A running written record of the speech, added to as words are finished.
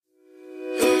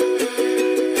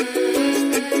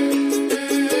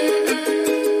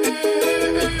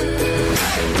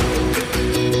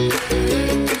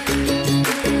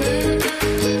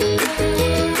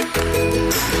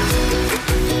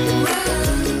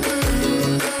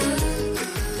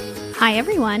Hi,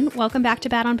 everyone. Welcome back to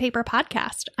Bad on Paper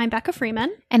podcast. I'm Becca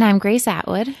Freeman. And I'm Grace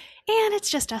Atwood. And it's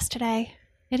just us today.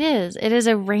 It is. It is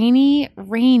a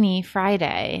rainy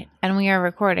Friday, and we are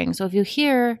recording. So if you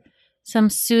hear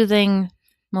some soothing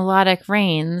melodic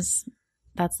rains,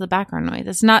 that's the background noise.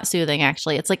 It's not soothing,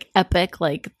 actually. It's like epic,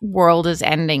 like world is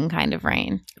ending kind of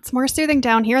rain. It's more soothing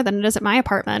down here than it is at my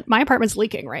apartment. My apartment's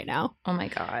leaking right now. Oh my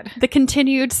God. The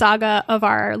continued saga of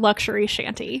our luxury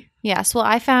shanty. Yes. Well,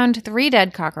 I found 3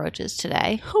 dead cockroaches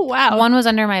today. Oh, wow. One was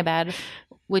under my bed,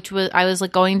 I was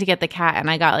like going to get the cat, and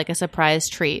I got like a surprise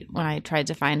treat when I tried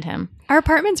to find him. Our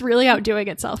apartment's really outdoing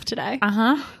itself today.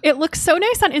 Uh-huh. It looks so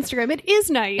nice on Instagram. It is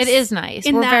nice. It is nice.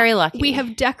 We're very lucky. We have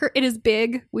it is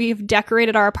big. We've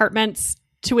decorated our apartments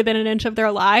to within an inch of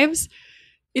their lives.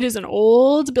 It is an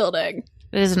old building.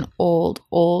 It is an old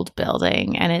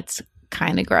building, and it's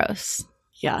kind of gross.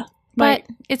 Yeah. But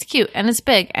it's cute and it's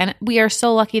big. And we are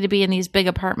so lucky to be in these big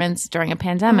apartments during a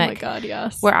pandemic. Oh my God,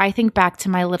 yes. Where I think back to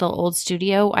my little old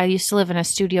studio. I used to live in a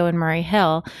studio in Murray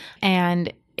Hill,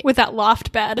 and with that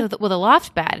loft bed. With a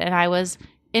loft bed. And I was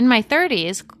in my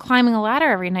 30s climbing a ladder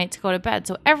every night to go to bed.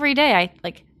 So every day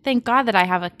I thank God that I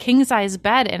have a king size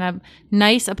bed in a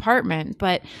nice apartment.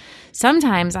 But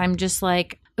sometimes I'm just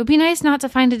like, it would be nice not to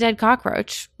find a dead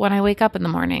cockroach when I wake up in the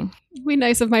morning. It'd be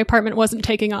nice if my apartment wasn't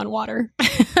taking on water.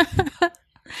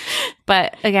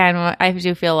 But again, I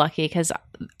do feel lucky because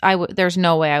there's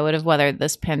no way I would have weathered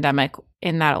this pandemic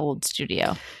in that old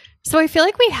studio. So I feel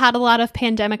like we had a lot of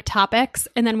pandemic topics,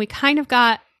 and then we kind of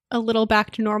got a little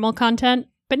back to normal content.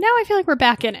 But now I feel like we're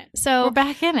back in it. So we're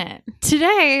back in it.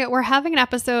 Today, we're having an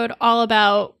episode all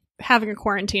about having a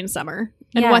quarantine summer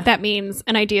and what that means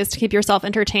and ideas to keep yourself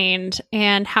entertained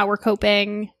and how we're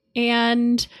coping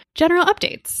and general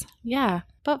updates. Yeah.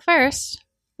 But first,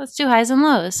 let's do highs and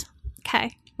lows.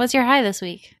 Okay. What's your high this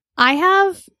week? I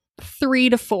have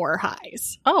 3 to 4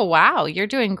 highs. Oh, wow. You're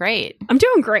doing great. I'm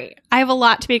doing great. I have a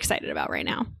lot to be excited about right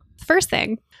now. First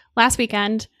thing, last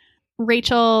weekend,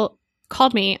 Rachel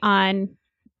called me on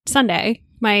Sunday,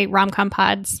 my Rom-Com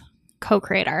Pods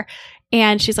co-creator,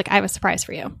 and she's like, I have a surprise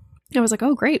for you. I was like,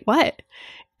 oh, great. What?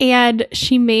 And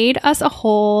she made us a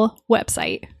whole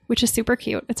website, which is super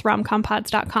cute. It's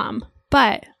romcompods.com.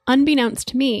 But unbeknownst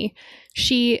to me,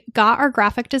 she got our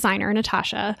graphic designer,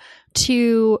 Natasha,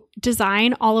 to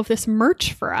design all of this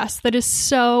merch for us that is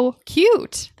so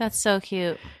cute. That's so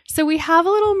cute. So we have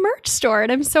a little merch store, and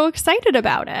I'm so excited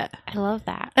about it. I love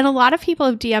that. And a lot of people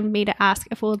have DM'd me to ask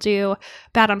if we'll do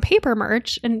Bad on Paper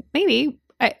merch, and maybe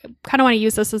I kind of want to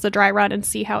use this as a dry run and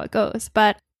see how it goes.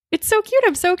 But it's so cute.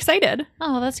 I'm so excited.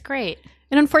 Oh, that's great.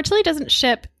 And unfortunately, it doesn't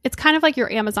ship. It's kind of like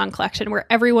your Amazon collection where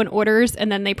everyone orders and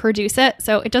then they produce it.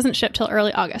 So it doesn't ship till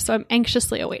early August. So I'm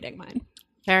anxiously awaiting mine.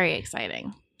 Very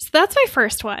exciting. So that's my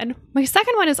first one. My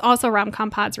second one is also Rom-Com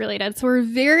Pods related. So we're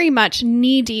very much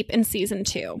knee deep in season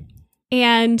 2.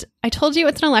 And I told you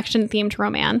it's an election themed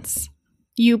romance.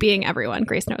 You being everyone.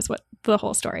 Grace knows what the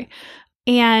whole story.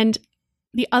 And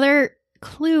the other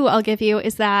clue I'll give you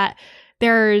is that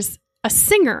there's a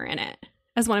singer in it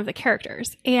as one of the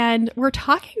characters. And we're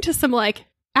talking to some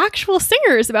actual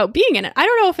singers about being in it. I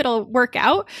don't know if it'll work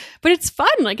out, but it's fun.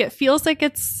 It feels like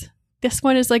this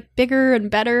one is bigger and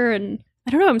better. And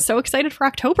I don't know. I'm so excited for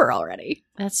October already.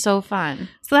 That's so fun.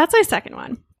 So that's my second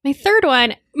one. My third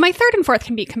and fourth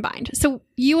can be combined. So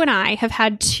you and I have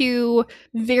had 2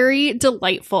 very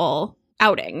delightful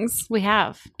outings. We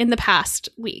have. In the past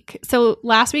week. So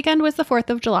last weekend was the 4th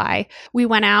of July. We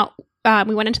went out.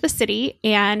 We went into the city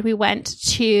and we went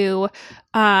to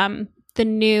the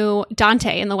new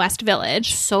Dante in the West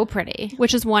Village. So pretty.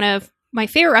 Which is one of my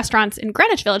favorite restaurants in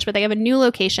Greenwich Village, but they have a new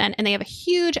location and they have a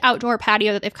huge outdoor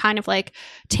patio that they've kind of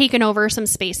taken over some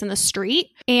space in the street.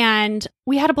 And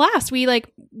we had a blast.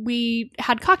 We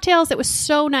had cocktails. It was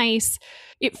so nice.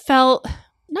 It felt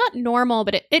not normal,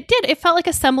 but it did. It felt like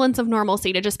a semblance of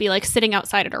normalcy to just be sitting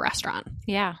outside at a restaurant.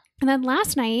 Yeah. And then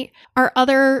last night, our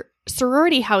other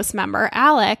sorority house member,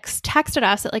 Alex, texted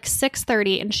us at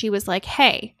 6:30 and she was like,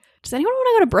 hey, does anyone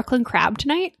want to go to Brooklyn Crab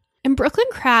tonight? And Brooklyn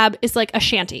Crab is a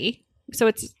shanty. So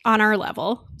it's on our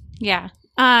level. Yeah.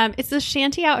 It's this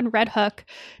shanty out in Red Hook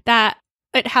that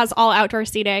it has all outdoor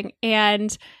seating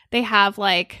and they have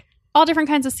all different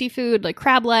kinds of seafood,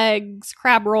 crab legs,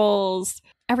 crab rolls,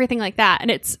 everything like that. And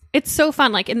it's so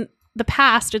fun. In the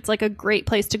past, it's a great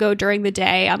place to go during the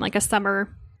day on a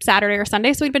summer Saturday or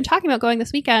Sunday. So we'd been talking about going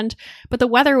this weekend, but the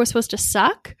weather was supposed to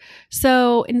suck.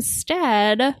 So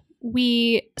instead,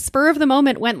 we spur of the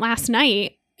moment went last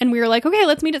night and we were like, okay,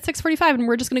 let's meet at 6:45 and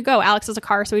we're just going to go. Alex has a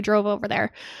car, so we drove over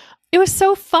there. It was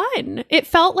so fun. It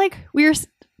felt like we were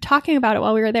talking about it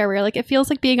while we were there. We were like, it feels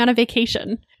like being on a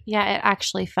vacation. Yeah, it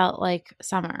actually felt like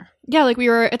summer. Yeah, like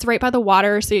it's right by the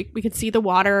water, so we could see the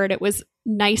water, and it was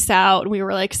nice out, and we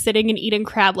were like sitting and eating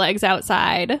crab legs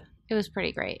outside. It was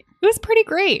pretty great. It was pretty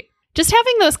great. Just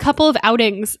having those couple of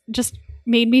outings just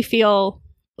made me feel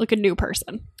like a new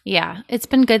person. Yeah, it's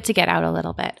been good to get out a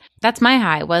little bit. That's my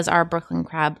high, was our Brooklyn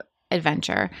crab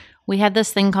adventure. We had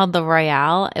this thing called the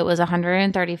Royale. It was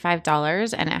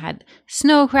 $135, and it had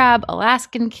snow crab,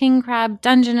 Alaskan king crab,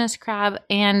 Dungeness crab,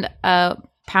 and a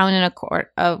pound and a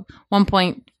quart of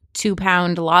 1.2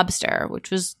 pound lobster,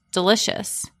 which was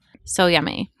delicious. So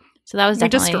yummy. So that was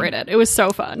definitely... We destroyed it. It was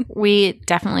so fun. We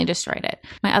definitely destroyed it.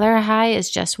 My other high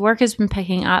is just work has been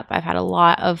picking up. I've had a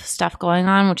lot of stuff going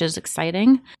on, which is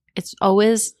exciting. It's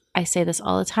always, I say this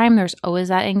all the time, there's always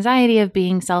that anxiety of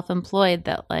being self-employed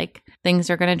that like things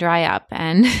are going to dry up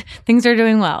and things are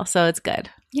doing well. So it's good.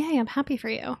 Yay, I'm happy for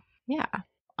you. Yeah.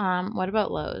 What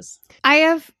about lows? I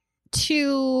have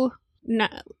two...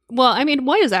 well, I mean,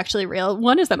 one is actually real.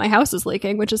 One is that my house is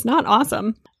leaking, which is not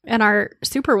awesome. And our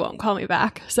super won't call me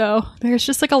back. So there's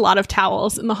just like a lot of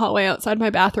towels in the hallway outside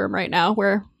my bathroom right now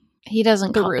where he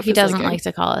doesn't like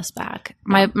to call us back.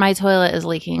 My toilet is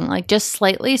leaking like just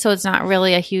slightly, so it's not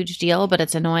really a huge deal, but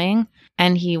it's annoying,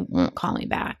 and he won't call me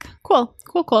back. Cool.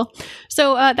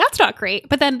 So that's not great.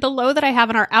 But then the low that I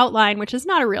have in our outline, which is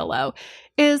not a real low,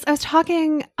 is I was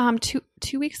talking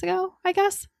 2 weeks ago, I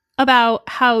guess, about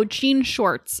how jean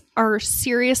shorts are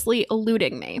seriously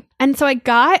eluding me. And so I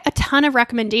got a ton of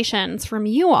recommendations from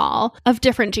you all of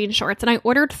different jean shorts, and I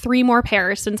ordered 3 more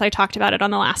pairs since I talked about it on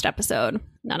the last episode.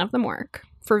 None of them work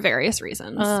for various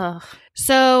reasons. Ugh.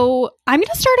 So I'm going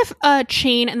to start a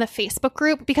chain in the Facebook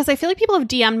group because I feel like people have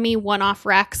DM'd me one-off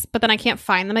recs, but then I can't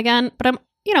find them again. But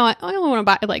I only want to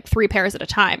buy like 3 pairs at a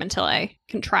time until I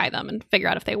can try them and figure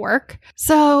out if they work.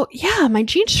 So yeah, my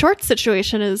jean short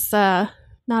situation is...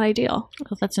 not ideal.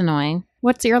 Oh, that's annoying.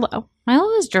 What's your low? My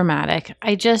low is dramatic.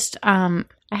 I just, I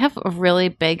have a really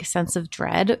big sense of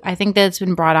dread. I think that it's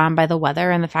been brought on by the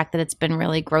weather and the fact that it's been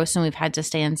really gross and we've had to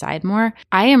stay inside more.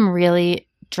 I am really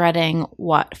dreading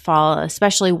what fall,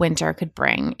 especially winter, could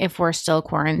bring if we're still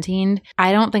quarantined.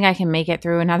 I don't think I can make it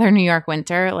through another New York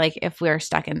winter, like if we're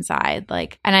stuck inside.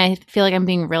 And I feel like I'm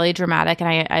being really dramatic,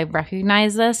 and I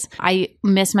recognize this. I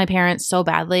miss my parents so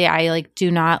badly. I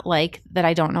do not like that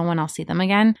I don't know when I'll see them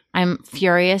again. I'm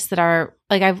furious that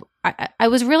I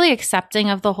was really accepting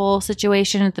of the whole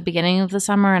situation at the beginning of the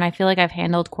summer, and I feel like I've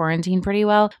handled quarantine pretty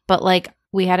well. But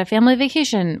we had a family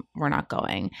vacation, we're not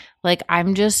going.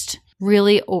 I'm just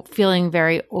really feeling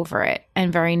very over it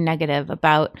and very negative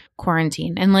about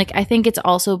quarantine. And I think it's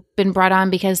also been brought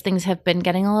on because things have been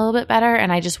getting a little bit better,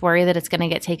 and I just worry that it's going to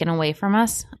get taken away from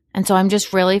us. And so I'm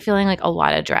just really feeling a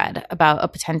lot of dread about a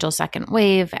potential second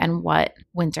wave and what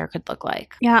winter could look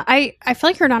like. Yeah, I feel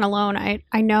like you're not alone.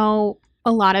 I know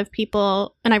a lot of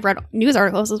people, and I've read news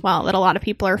articles as well, that a lot of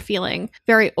people are feeling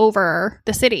very over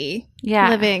the city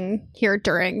living here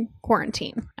during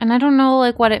quarantine. And I don't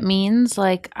know what it means.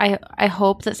 I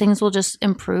hope that things will just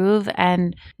improve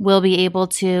and we'll be able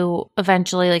to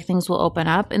eventually things will open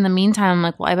up. In the meantime,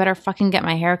 I'm I better fucking get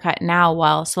my hair cut now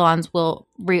while salons will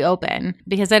reopen,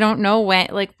 because I don't know when,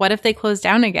 what if they close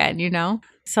down again,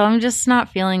 So I'm just not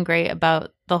feeling great about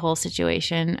the whole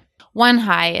situation. One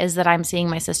high is that I'm seeing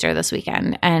my sister this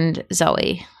weekend, and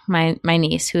Zoe, my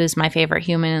niece, who is my favorite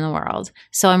human in the world.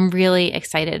 So I'm really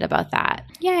excited about that.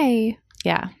 Yay.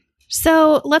 Yeah.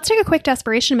 So let's take a quick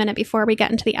desperation minute before we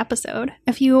get into the episode.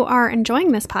 If you are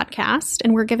enjoying this podcast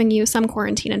and we're giving you some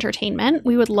quarantine entertainment,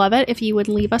 we would love it if you would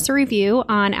leave us a review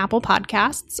on Apple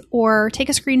Podcasts or take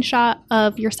a screenshot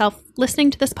of yourself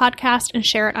listening to this podcast and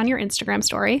share it on your Instagram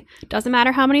story. Doesn't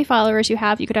matter how many followers you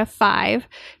have. You could have 5.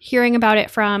 Hearing about it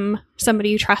from somebody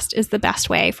you trust is the best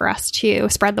way for us to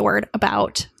spread the word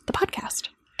about the podcast.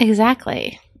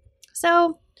 Exactly.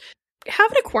 So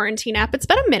having a quarantine app, it's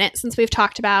been a minute since we've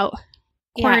talked about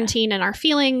quarantine and our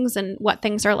feelings and what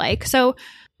things are like. So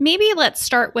maybe let's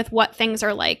start with what things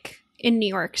are like in New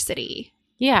York City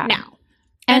now.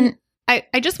 And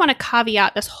I just want to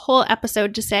caveat this whole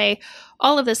episode to say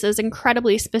all of this is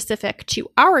incredibly specific to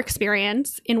our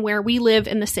experience in where we live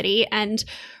in the city, and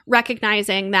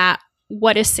recognizing that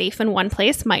what is safe in one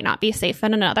place might not be safe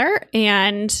in another.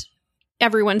 And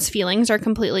everyone's feelings are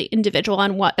completely individual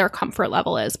on what their comfort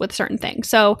level is with certain things.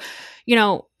 So,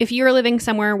 if you're living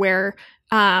somewhere where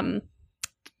the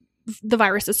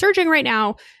virus is surging right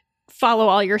now, follow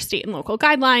all your state and local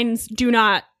guidelines. Do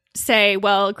not say,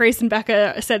 well, Grace and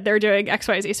Becca said they're doing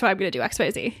XYZ, so I'm going to do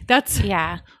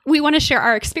XYZ. We want to share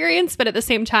our experience, but at the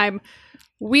same time,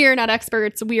 we are not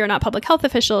experts. We are not public health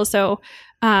officials. So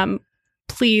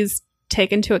please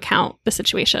take into account the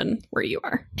situation where you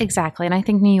are. Exactly. And I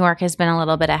think New York has been a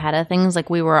little bit ahead of things. Like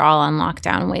we were all on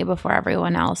lockdown way before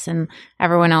everyone else, and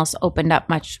everyone else opened up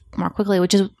much more quickly,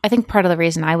 which is, I think, part of the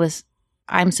reason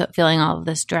I'm so feeling all of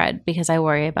this dread, because I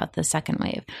worry about the second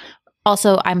wave.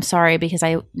 Also, I'm sorry because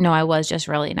I know I was just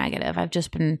really negative. I've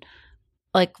just been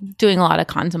like doing a lot of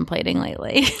contemplating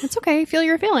lately. It's okay. Feel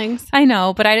your feelings. I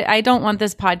know, but I don't want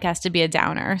this podcast to be a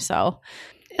downer. So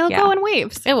it'll go in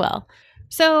waves. It will.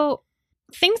 So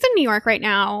things in New York right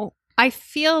now, I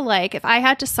feel like if I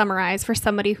had to summarize for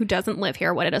somebody who doesn't live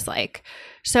here what it is like.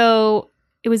 So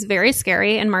it was very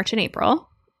scary in March and April,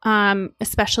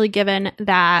 especially given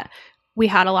that we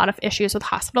had a lot of issues with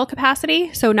hospital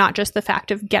capacity. So not just the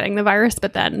fact of getting the virus,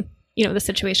 but then, you know, the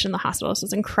situation in the hospitals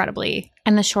was incredibly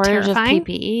and the shortage terrifying. Of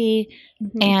PPE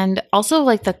and also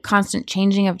like the constant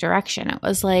changing of direction. It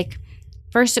was like,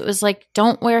 first it was like,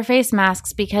 don't wear face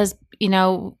masks because, you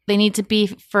know, they need to be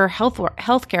for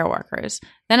healthcare workers.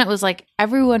 Then it was like,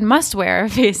 everyone must wear a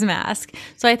face mask.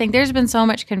 So I think there's been so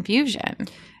much confusion.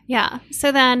 Yeah.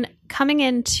 So then coming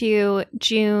into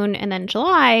June and then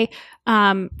July,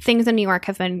 things in New York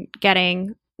have been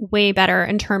getting way better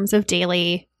in terms of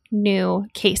daily new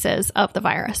cases of the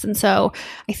virus. And so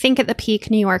I think at the peak,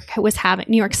 New York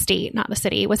State, not the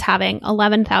city, was having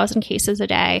 11,000 cases a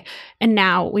day. And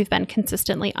now we've been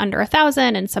consistently under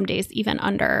 1,000 and some days even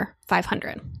under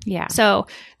 500. Yeah. So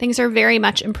things are very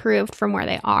much improved from where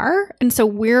they are. And so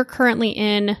we're currently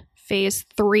in phase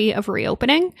 3 of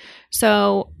reopening.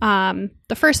 So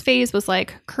the first phase was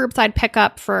like curbside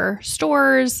pickup for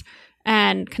stores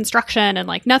and construction and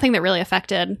like nothing that really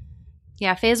affected.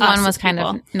 Yeah, phase 1 was kind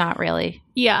of not really.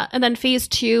 Yeah. And then phase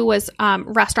 2 was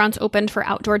restaurants opened for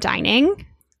outdoor dining.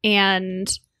 And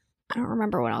I don't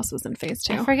remember what else was in phase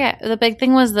 2. I forget. The big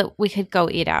thing was that we could go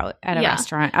eat out at a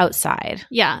restaurant outside.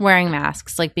 Yeah. Wearing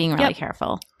masks, like being really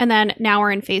careful. And then now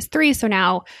we're in phase 3. So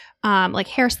now like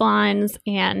hair salons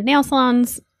and nail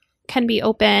salons can be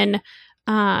open.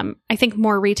 I think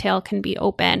more retail can be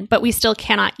open, but we still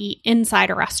cannot eat inside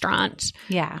a restaurant.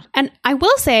 Yeah. And I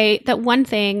will say that one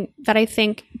thing that I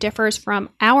think differs from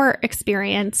our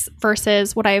experience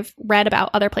versus what I've read about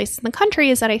other places in the country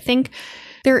is that I think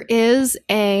there is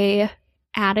a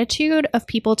attitude of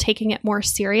people taking it more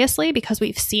seriously because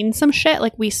we've seen some shit.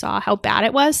 Like we saw how bad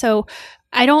it was. So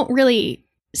I don't really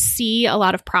see a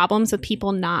lot of problems with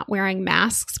people not wearing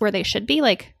masks where they should be.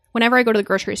 Like whenever I go to the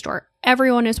grocery store,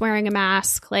 everyone is wearing a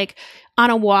mask. Like on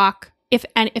a walk,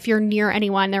 if you're near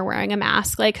anyone, they're wearing a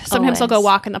mask. Like sometimes I'll go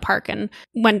walk in the park and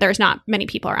when there's not many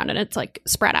people around and it's like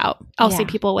spread out, I'll see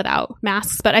people without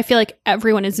masks. But I feel like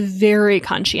everyone is very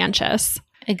conscientious.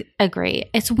 Agree.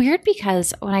 It's weird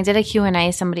because when I did a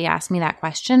Q&A, somebody asked me that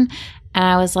question and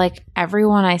I was like,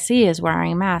 everyone I see is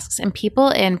wearing masks. And people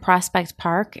in Prospect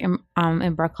Park in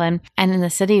Brooklyn and in the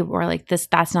city were like,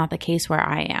 that's not the case where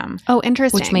I am. Oh,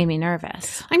 interesting. Which made me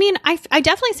nervous. I mean, I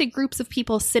definitely see groups of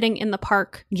people sitting in the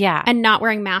park and not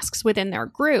wearing masks within their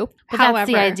group. But that's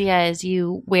the idea is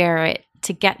you wear it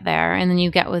to get there and then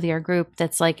you get with your group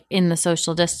that's like in the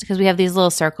social distance because we have these little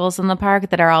circles in the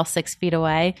park that are all 6 feet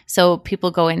away. So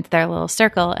people go into their little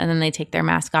circle and then they take their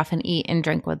mask off and eat and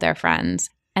drink with their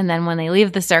friends. And then when they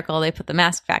leave the circle, they put the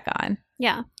mask back on.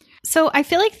 Yeah. So I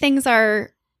feel like things are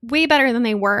way better than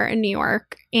they were in New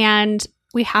York and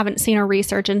we haven't seen a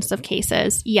resurgence of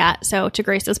cases yet. So to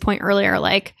Grace's point earlier,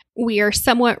 like we are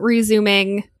somewhat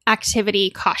resuming activity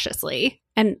cautiously.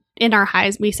 And in our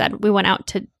highs, we said we went out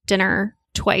to dinner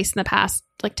twice in the past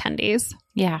like 10 days.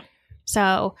 Yeah.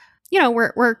 So, you know,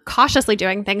 we're cautiously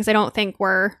doing things. I don't think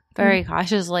we're very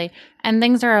cautiously. And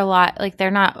things are a lot like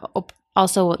they're not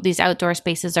also these outdoor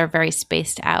spaces are very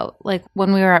spaced out. Like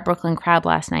when we were at Brooklyn Crab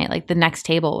last night, like the next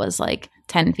table was like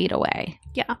 10 feet away.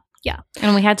 Yeah. Yeah.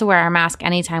 And we had to wear our mask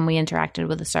anytime we interacted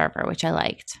with the server, which I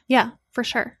liked. Yeah. For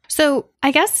sure. So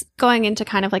I guess going into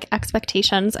kind of like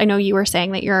expectations, I know you were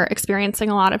saying that you're experiencing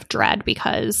a lot of dread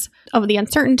because of the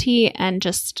uncertainty and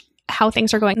just how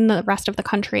things are going in the rest of the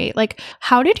country. Like,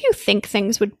 how did you think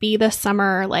things would be this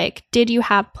summer? Like, did you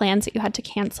have plans that you had to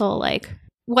cancel? Like,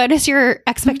 what is your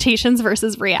expectations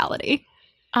versus reality?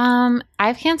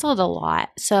 I've canceled a lot.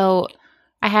 So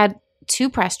I had 2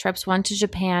 press trips, one to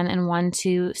Japan and one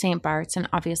to St. Bart's. And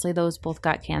obviously those both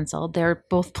got canceled. They're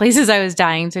both places I was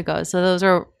dying to go. So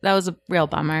that was a real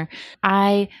bummer.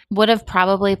 I would have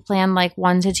probably planned like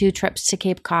 1 to 2 trips to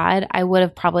Cape Cod. I would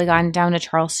have probably gone down to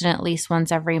Charleston at least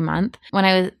once every month.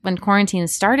 When quarantine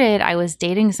started, I was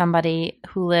dating somebody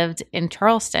who lived in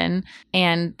Charleston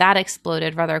and that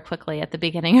exploded rather quickly at the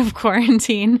beginning of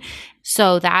quarantine.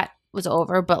 So that was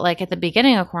over. But like at the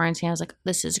beginning of quarantine, I was like,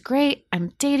 this is great.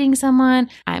 I'm dating someone.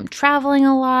 I'm traveling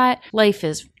a lot.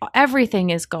 Everything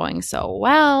is going so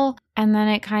well. And then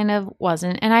it kind of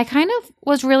wasn't. And I kind of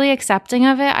was really accepting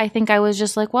of it. I think I was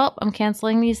just like, well, I'm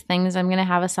canceling these things. I'm going to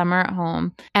have a summer at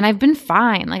home. And I've been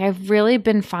fine. Like I've really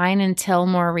been fine until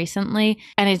more recently.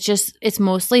 And it's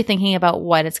mostly thinking about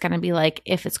what it's going to be like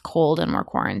if it's cold and we're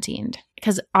quarantined.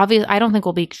 Because obviously, I don't think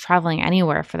we'll be traveling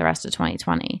anywhere for the rest of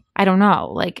 2020. I don't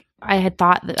know. Like I had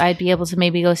thought that I'd be able to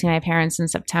maybe go see my parents in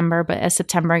September. But as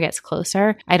September gets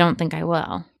closer, I don't think I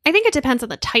will. I think it depends on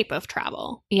the type of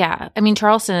travel. Yeah. I mean,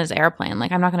 Charleston is airplane.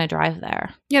 Like, I'm not going to drive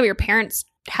there. Yeah, but your parents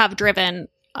have driven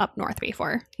up north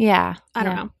before. Yeah. I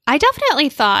don't know. I definitely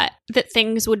thought that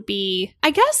things would be, I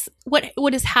guess what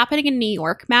is happening in New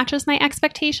York matches my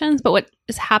expectations, but what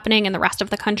is happening in the rest of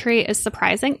the country is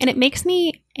surprising. And it makes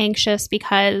me anxious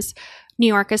because New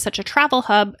York is such a travel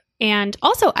hub. And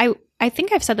also, I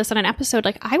think I've said this in an episode,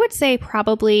 like I would say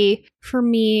probably for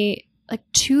me, like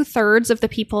 2/3 of the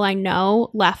people I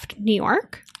know left New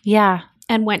York. Yeah.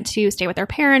 And went to stay with their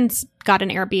parents, got an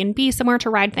Airbnb somewhere to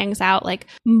ride things out. Like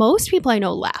most people I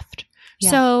know left.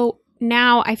 Yeah. So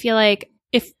now I feel like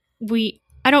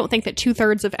I don't think that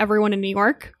 2/3 of everyone in New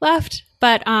York left,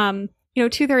 but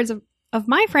 2/3 of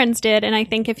my friends did. And I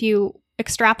think if you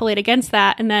extrapolate against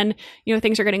that and then,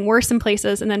 things are getting worse in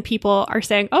places and then people are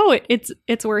saying, oh,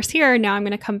 it's worse here. Now I'm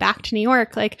going to come back to New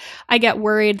York. Like I get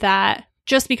worried that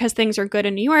just because things are good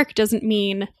in New York doesn't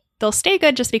mean they'll stay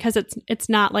good just because it's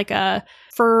not like a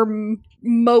firm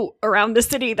moat around the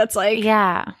city that's like,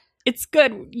 yeah, it's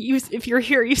good. If you're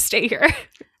here, you stay here.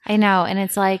 I know. And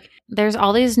it's like, there's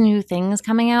all these new things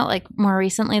coming out. Like more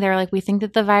recently, they're like, we think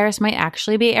that the virus might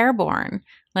actually be airborne.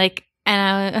 Like,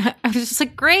 and I was just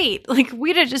like, great. Like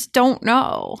we just don't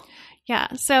know. Yeah.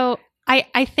 So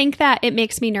I think that it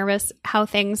makes me nervous how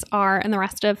things are in the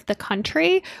rest of the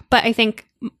country. But I think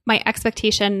my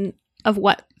expectation of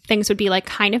what things would be like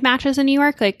kind of matches in New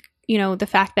York. Like, the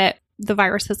fact that the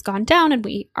virus has gone down and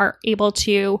we are able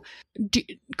to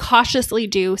cautiously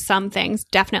do some things,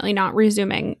 definitely not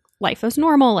resuming life as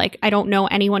normal. Like, I don't know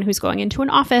anyone who's going into an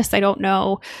office. I don't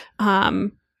know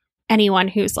anyone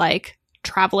who's like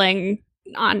traveling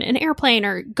on an airplane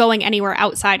or going anywhere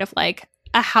outside of like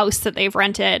a house that they've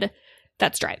rented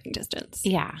that's driving distance.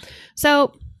 Yeah.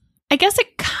 So I guess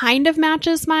it kind of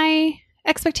matches my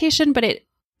expectation, but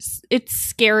it's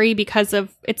scary because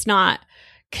of it's not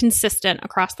consistent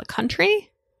across the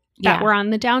country that we're on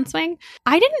the downswing.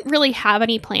 I didn't really have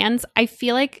any plans. I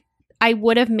feel like I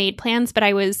would have made plans, but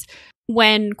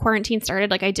when quarantine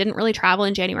started, like I didn't really travel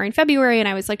in January and February, and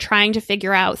I was like trying to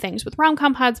figure out things with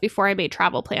Rom-Com Pods before I made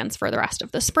travel plans for the rest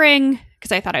of the spring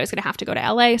because I thought I was going to have to go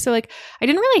to LA. So like I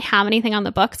didn't really have anything on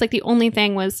the books. Like the only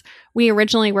thing was we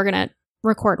originally were going to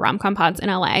record Rom-Com Pods in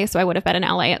LA, so I would have been in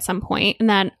LA at some point. And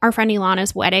then our friend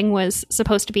Ilana's wedding was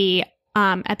supposed to be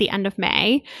at the end of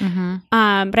May, but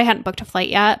I hadn't booked a flight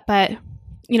yet. But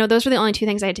those were the only two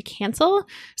things I had to cancel.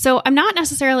 So I'm not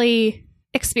necessarily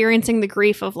experiencing the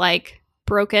grief of like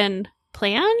broken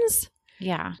plans.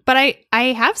 Yeah. But I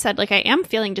have said like I am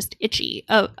feeling just itchy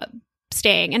of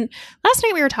staying. And last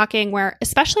night we were talking where,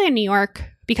 especially in New York,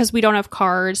 because we don't have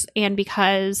cars and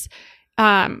because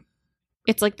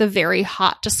it's like the very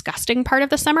hot, disgusting part of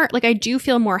the summer. Like I do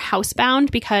feel more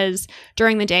housebound because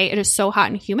during the day it is so hot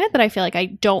and humid that I feel like I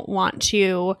don't want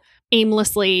to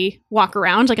aimlessly walk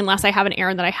around. Like unless I have an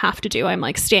errand that I have to do, I'm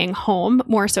like staying home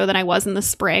more so than I was in the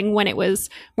spring when it was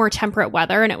more temperate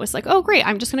weather and it was like, oh great,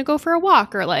 I'm just going to go for a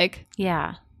walk or like.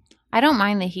 Yeah. I don't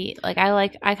mind the heat. Like I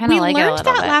kind of like it a little bit. We learned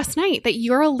that last night that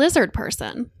you're a lizard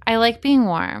person. I like being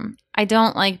warm. I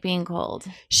don't like being cold.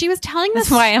 She was telling this.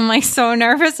 That's why I'm like so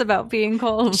nervous about being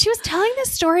cold. She was telling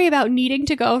this story about needing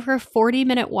to go for a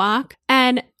 40-minute walk.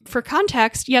 And for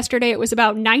context, yesterday it was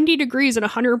about 90 degrees and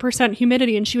 100%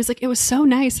 humidity. And she was like, it was so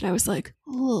nice. And I was like,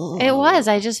 oh. It was.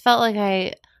 I just felt like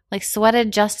I like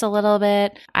sweated just a little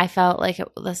bit. I felt like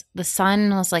the sun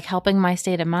was like helping my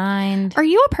state of mind. Are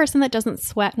you a person that doesn't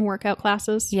sweat in workout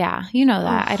classes? Yeah, you know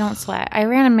that. I don't sweat. I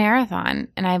ran a marathon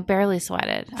and I barely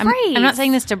sweated. I'm not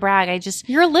saying this to brag.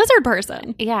 You're a lizard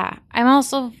person. Yeah. I'm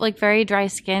also like very dry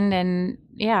skinned and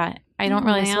yeah, I don't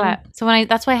really sweat. So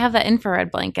that's why I have that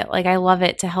infrared blanket. Like I love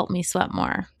it to help me sweat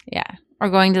more. Yeah. Or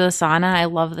going to the sauna. I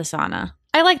love the sauna.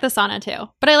 I like the sauna too,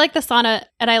 but I like the sauna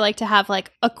and I like to have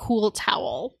like a cool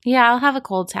towel. Yeah, I'll have a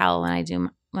cold towel when I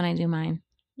do mine.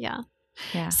 Yeah.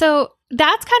 So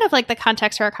that's kind of like the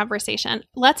context for our conversation.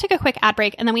 Let's take a quick ad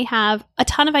break and then we have a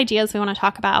ton of ideas we want to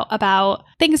talk about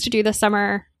things to do this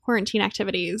summer quarantine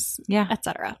activities, Yeah.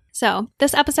 etc. So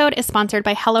this episode is sponsored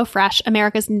by HelloFresh,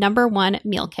 America's #1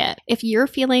 meal kit. If you're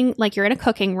feeling like you're in a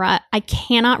cooking rut, I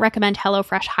cannot recommend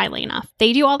HelloFresh highly enough.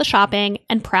 They do all the shopping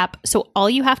and prep, so all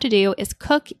you have to do is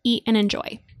cook, eat, and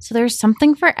enjoy. So there's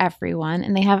something for everyone,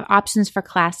 and they have options for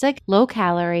classic,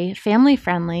 low-calorie,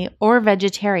 family-friendly, or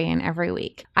vegetarian every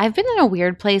week. I've been in a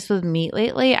weird place with meat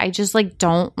lately. I just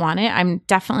don't want it. I'm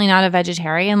definitely not a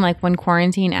vegetarian. When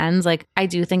quarantine ends, I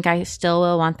do think I still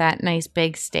will want that nice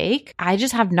big steak. I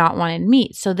just have not wanted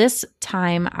meat. So this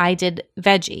time I did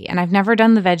veggie, and I've never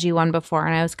done the veggie one before,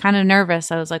 and I was kind of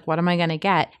nervous. I was like, what am I going to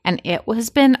get? And it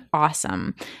has been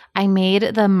awesome. I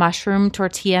made the mushroom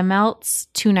tortilla melts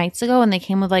 2 nights ago, and they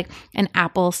came with an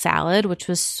apple salad, which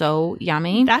was so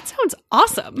yummy. That sounds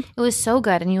awesome. It was so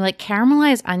good. And you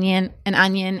caramelize onion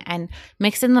and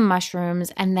mix in the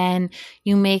mushrooms, and then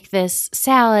you make this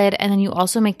salad, and then you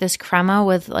also make this crema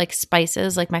with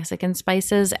spices, Mexican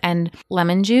spices and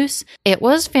lemon juice. It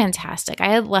was fantastic.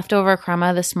 I had leftover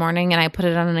crema this morning and I put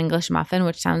it on an English muffin,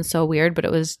 which sounds so weird, but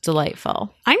it was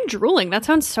delightful. I'm drooling. That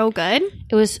sounds so good.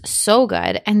 It was so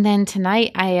good. And then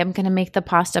tonight I am going to make the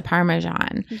pasta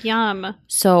parmesan. Yum.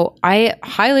 So I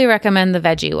highly recommend the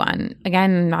veggie one.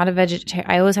 Again, I'm not a vegetarian.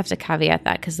 I always have to caveat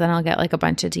that because then I'll get a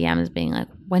bunch of DMs being like,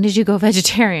 when did you go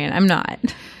vegetarian? I'm not.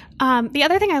 The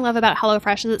other thing I love about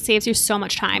HelloFresh is it saves you so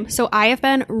much time. So I have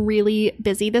been really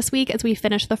busy this week as we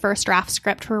finished the first draft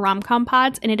script for Rom-Com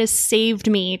Pods, and it has saved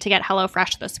me to get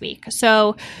HelloFresh this week.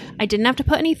 So I didn't have to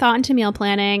put any thought into meal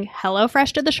planning.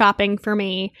 HelloFresh did the shopping for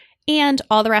me. And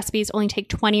all the recipes only take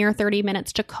 20 or 30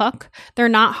 minutes to cook. They're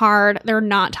not hard. They're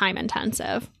not time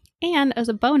intensive. And as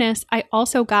a bonus, I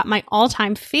also got my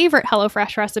all-time favorite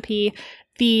HelloFresh recipe,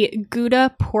 the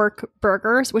Gouda pork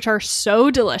burgers, which are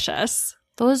so delicious.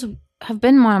 Those have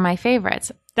been one of my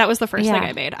favorites. That was the first thing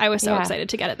I made. I was so excited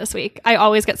to get it this week. I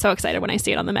always get so excited when I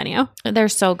see it on the menu. They're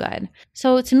so good.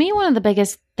 So to me, one of the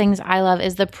biggest things I love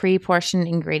is the pre-portioned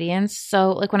ingredients.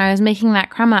 So when I was making that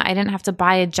crema, I didn't have to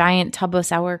buy a giant tub of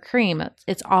sour cream.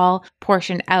 It's all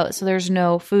portioned out. So there's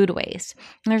no food waste.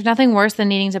 And there's nothing worse than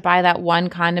needing to buy that one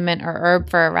condiment or herb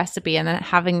for a recipe and then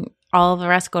having all of the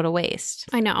rest go to waste.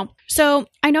 I know. So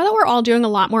I know that we're all doing a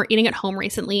lot more eating at home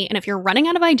recently. And if you're running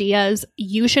out of ideas,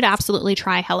 you should absolutely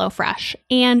try HelloFresh.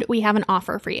 And we have an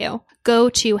offer for you. Go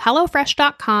to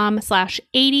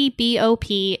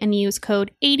HelloFresh.com/80BOP and use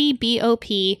code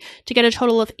 80BOP to get a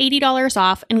total of $80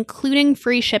 off, including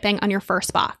free shipping on your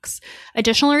first box.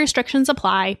 Additional restrictions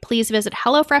apply. Please visit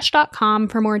HelloFresh.com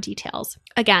for more details.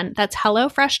 Again, that's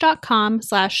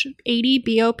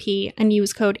HelloFresh.com/80BOP and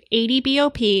use code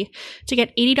 80BOP to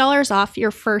get $80 off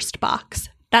your first box.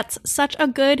 That's such a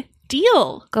good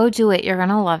deal. Go do it. You're going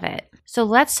to love it. So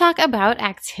let's talk about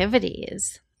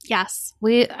activities. Yes.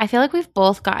 I feel like we've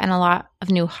both gotten a lot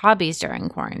of new hobbies during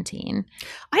quarantine.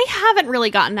 I haven't really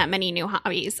gotten that many new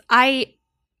hobbies. I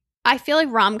feel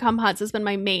like Rom-Com Pods has been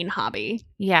my main hobby.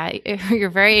 Yeah, your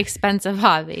very expensive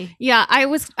hobby. Yeah,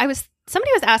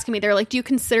 somebody was asking me, they're like, do you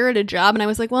consider it a job? And I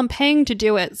was like, well, I'm paying to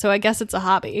do it, so I guess it's a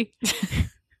hobby.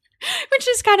 Which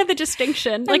is kind of the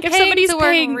distinction. If somebody's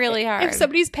paying really hard. If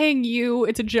somebody's paying you,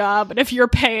 it's a job, and if you're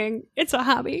paying, it's a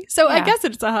hobby. So yeah. I guess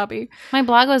it's a hobby. My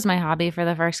blog was my hobby for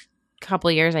the first couple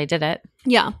of years I did it.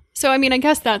 Yeah. So I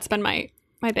guess that's been my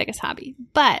biggest hobby.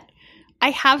 But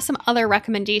I have some other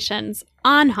recommendations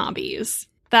on hobbies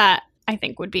that I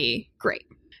think would be great.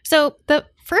 So the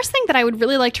first thing that I would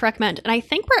really like to recommend, and I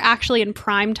think we're actually in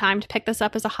prime time to pick this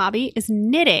up as a hobby, is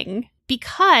knitting.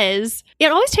 Because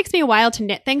it always takes me a while to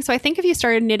knit things. So I think if you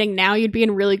started knitting now, you'd be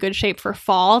in really good shape for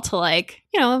fall to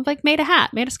made a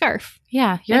hat, made a scarf.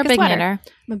 Yeah, you're a big knitter.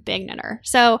 I'm a big knitter.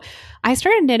 So I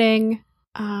started knitting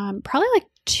probably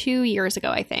 2 years ago,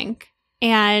 I think.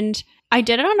 And I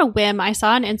did it on a whim. I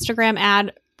saw an Instagram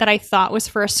ad that I thought was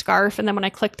for a scarf. And then when I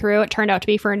clicked through, it turned out to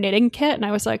be for a knitting kit. And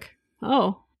I was like,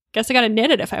 oh, guess I got to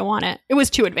knit it if I want it. It was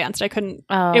too advanced. I couldn't.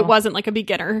 Oh. It wasn't a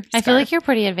beginner scarf. I feel like you're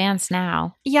pretty advanced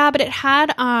now. Yeah, but it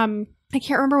had I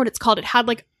can't remember what it's called. It had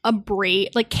a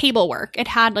braid, cable work. It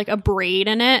had a braid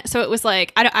in it. So it was I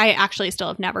actually still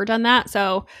have never done that.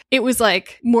 So it was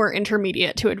more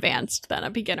intermediate to advanced than a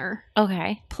beginner.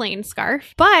 Okay. Plain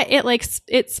scarf. But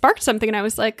it sparked something, and I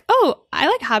was like, oh, I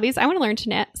like hobbies. I want to learn to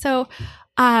knit. So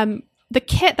the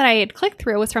kit that I had clicked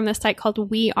through was from this site called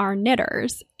We Are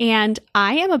Knitters, and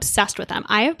I am obsessed with them.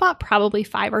 I have bought probably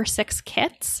 5 or 6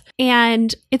 kits,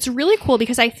 and it's really cool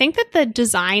because I think that the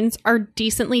designs are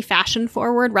decently fashion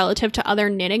forward relative to other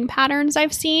knitting patterns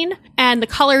I've seen, and the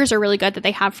colors are really good that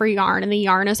they have for yarn, and the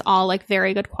yarn is all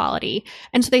very good quality.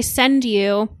 And so they send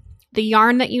you the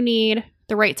yarn that you need,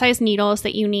 the right size needles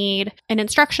that you need, an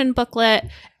instruction booklet,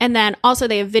 and then also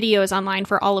they have videos online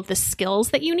for all of the skills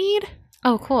that you need.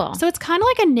 Oh, cool. So it's kind of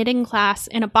like a knitting class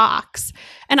in a box.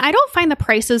 And I don't find the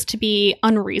prices to be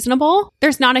unreasonable.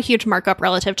 There's not a huge markup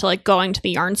relative to like going to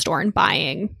the yarn store and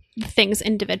buying things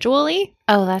individually.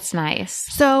 Oh, that's nice.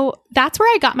 So that's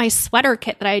where I got my sweater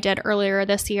kit that I did earlier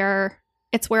this year.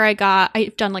 It's where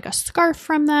I've done like a scarf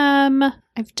from them.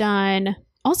 I've done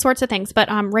all sorts of things. But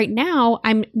right now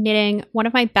I'm knitting. One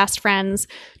of my best friends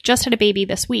just had a baby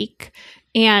this week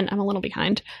and I'm a little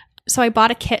behind. So I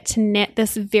bought a kit to knit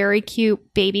this very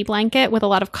cute baby blanket with a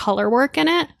lot of color work in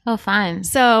it. Oh, fun.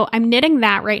 So I'm knitting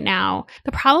that right now.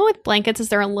 The problem with blankets is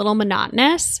they're a little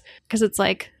monotonous because it's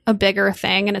like a bigger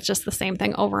thing and it's just the same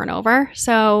thing over and over.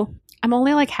 So I'm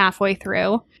only like halfway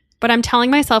through, but I'm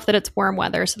telling myself that it's warm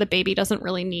weather, so the baby doesn't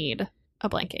really need a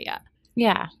blanket yet.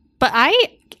 Yeah. But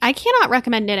I cannot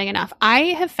recommend knitting enough. I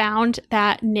have found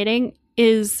that knitting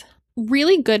is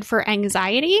really good for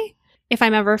anxiety if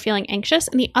I'm ever feeling anxious.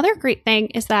 And the other great thing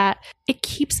is that it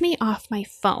keeps me off my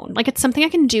phone. Like it's something I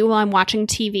can do while I'm watching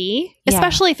TV,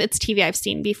 especially if it's TV I've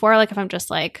seen before, like if I'm just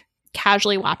like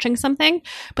casually watching something.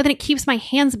 But then it keeps my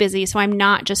hands busy, so I'm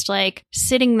not just like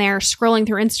sitting there scrolling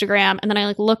through Instagram and then I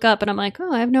like look up and I'm like,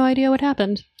 oh, I have no idea what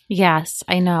happened. Yes,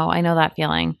 I know that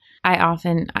feeling. I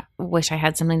often wish I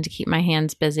had something to keep my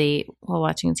hands busy while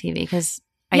watching TV because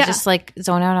I just like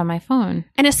zone out on my phone.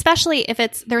 And especially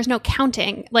if there's no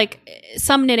counting, like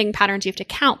some knitting patterns you have to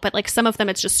count, but like some of them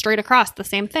it's just straight across the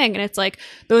same thing. And it's like,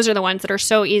 those are the ones that are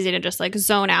so easy to just like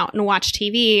zone out and watch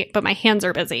TV, but my hands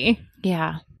are busy.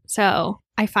 Yeah. So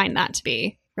I find that to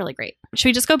be really great. Should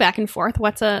we just go back and forth?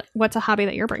 What's a hobby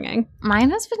that you're bringing? Mine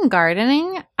has been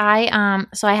gardening.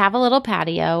 So I have a little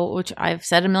patio, which I've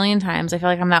said a million times. I feel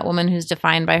like I'm that woman who's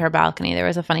defined by her balcony. There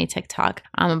was a funny TikTok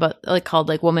about like called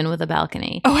like Woman with a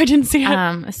Balcony. Oh, I didn't see it.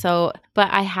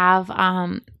 But I have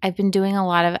I've been doing a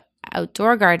lot of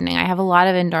outdoor gardening. I have a lot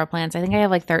of indoor plants. I think I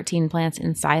have like 13 plants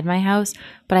inside my house,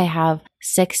 but I have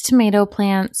 6 tomato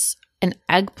plants, an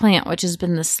eggplant, which has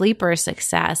been the sleeper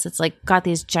success. It's like got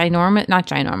these ginormous, not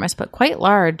ginormous, but quite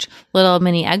large little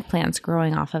mini eggplants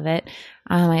growing off of it.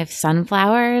 I have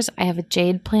sunflowers. I have a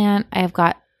jade plant. I have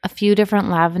got a few different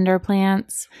lavender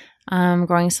plants.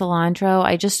 Growing cilantro.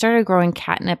 I just started growing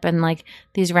catnip and like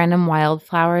these random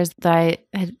wildflowers that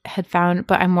I had found,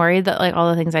 but I'm worried that like all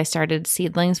the things I started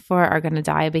seedlings for are going to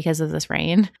die because of this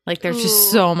rain. Like there's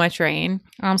just so much rain.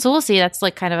 So we'll see. That's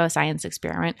like kind of a science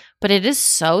experiment, but it is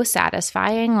so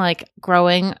satisfying, like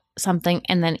growing something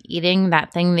and then eating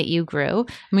that thing that you grew.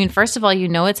 I mean, first of all, you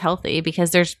know it's healthy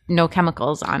because there's no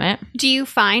chemicals on it. Do you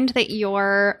find that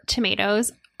your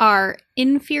tomatoes are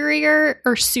inferior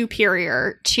or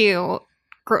superior to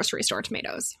grocery store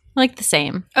tomatoes? Like the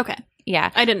same. Okay.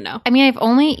 Yeah. I didn't know. I mean, I've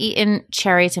only eaten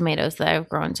cherry tomatoes that I've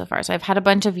grown so far. So I've had a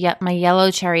bunch of my yellow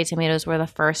cherry tomatoes were the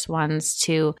first ones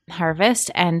to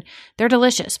harvest and they're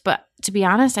delicious. But to be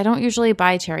honest, I don't usually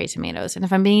buy cherry tomatoes. And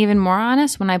if I'm being even more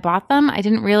honest, when I bought them, I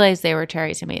didn't realize they were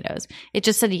cherry tomatoes. It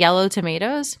just said yellow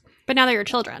tomatoes. But now they're your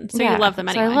children. So you love them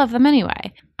anyway. So I love them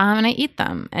anyway. And I eat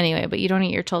them anyway, but you don't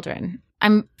eat your children.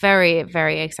 I'm very,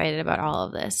 very excited about all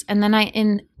of this. And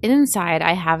then inside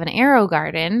I have an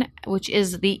AeroGarden, which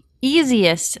is the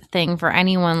easiest thing for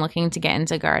anyone looking to get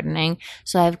into gardening.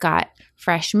 So I've got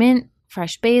fresh mint,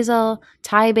 fresh basil,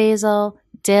 Thai basil,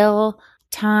 dill,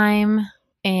 thyme,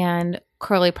 and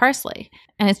curly parsley.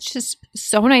 And it's just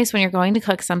so nice when you're going to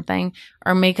cook something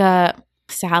or make a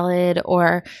salad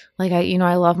or like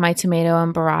I love my tomato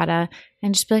and burrata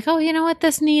and just be like, oh, you know what?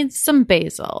 This needs some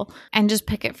basil and just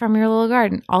pick it from your little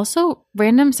garden. Also,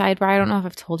 random sidebar, I don't know if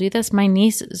I've told you this. My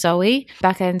niece, Zoe,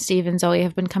 Becca and Steve and Zoe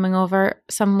have been coming over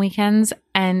some weekends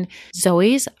and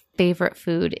Zoe's favorite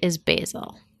food is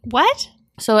basil. What?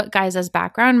 So guys, as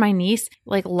background, my niece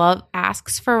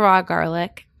asks for raw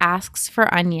garlic, asks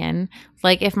for onion.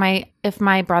 Like if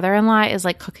my brother-in-law is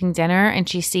like cooking dinner and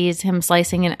she sees him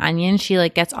slicing an onion, she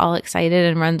like gets all excited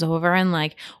and runs over and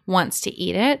like wants to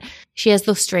eat it. She has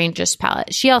the strangest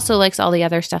palate. She also likes all the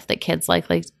other stuff that kids like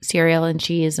cereal and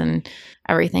cheese and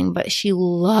everything, but she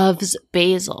loves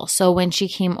basil. So when she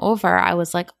came over, I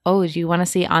was like, oh, do you want to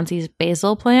see Auntie's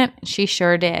basil plant? She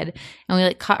sure did. And we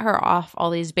like cut her off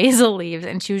all these basil leaves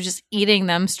and she was just eating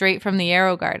them straight from the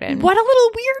AeroGarden. What a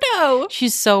little weirdo.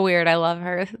 She's so weird. I love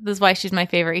her. This is why she's my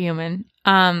favorite human.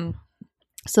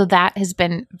 So that has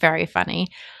been very funny.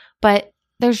 But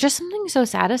there's just something so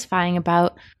satisfying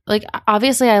about, like,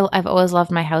 obviously I've always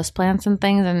loved my houseplants and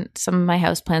things, and some of my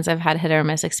houseplants I've had hit or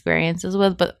miss experiences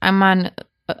with, but I'm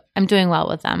doing well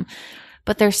with them.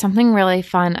 But there's something really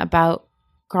fun about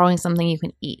growing something you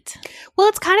can eat. Well,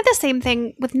 it's kind of the same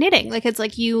thing with knitting. Like, it's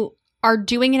like you are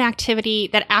doing an activity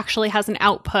that actually has an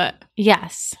output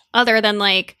Yes. other than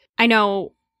like, I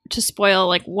know to spoil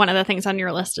like one of the things on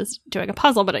your list is doing a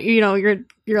puzzle, but you're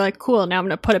like, cool, now I'm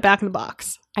going to put it back in the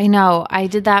box. I know. I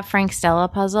did that Frank Stella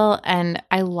puzzle and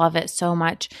I love it so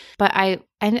much. But I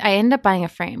ended up buying a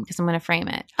frame because I'm going to frame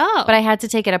it. Oh. But I had to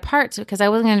take it apart because I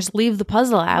wasn't going to just leave the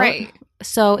puzzle out. Right.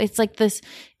 So it's like this,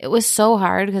 it was so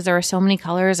hard because there were so many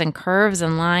colors and curves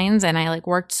and lines and I like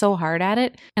worked so hard at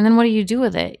it. And then what do you do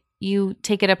with it? You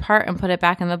take it apart and put it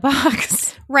back in the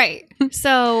box. Right.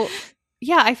 So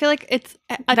yeah, I feel like it's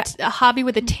a hobby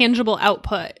with a tangible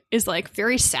output is like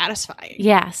very satisfying.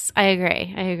 Yes, I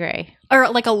agree. Or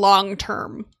like a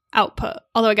long-term output.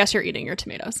 Although I guess you're eating your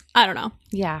tomatoes. I don't know.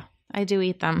 Yeah, I do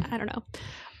eat them. I don't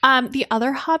know. The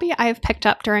other hobby I've picked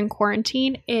up during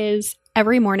quarantine is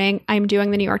every morning I'm doing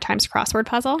the New York Times crossword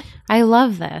puzzle. I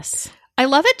love this. I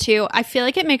love it too. I feel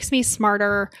like it makes me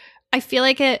smarter. I feel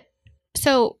like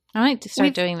so I might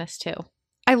start doing this too.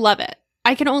 I love it.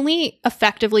 I can only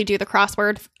effectively do the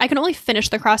crossword. I can only finish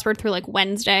the crossword through like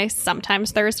Wednesday,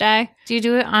 sometimes Thursday. Do you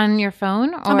do it on your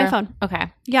phone? Or? On my phone.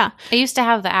 Okay. Yeah. I used to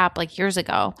have the app like years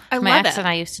ago. I My love ex it. and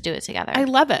I used to do it together. I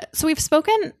love it. So we've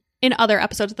spoken in other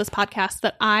episodes of this podcast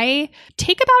that I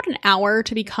take about an hour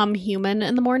to become human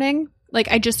in the morning. Like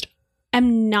I just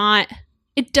am not,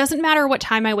 it doesn't matter what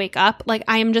time I wake up. Like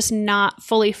I am just not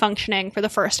fully functioning for the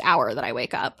first hour that I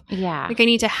wake up. Yeah. Like I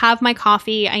need to have my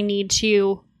coffee. I need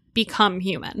to become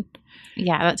human.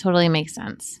 Yeah, that totally makes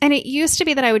sense. And it used to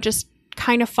be that I would just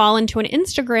kind of fall into an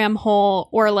Instagram hole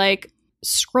or like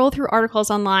scroll through articles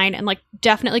online and like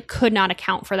definitely could not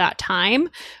account for that time.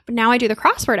 But now I do the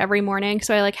crossword every morning.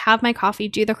 So I like have my coffee,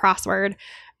 do the crossword,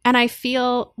 and I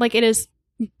feel like it is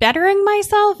bettering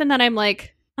myself. And then I'm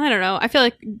like, I don't know. I feel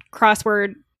like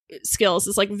crossword skills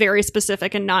is like very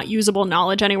specific and not usable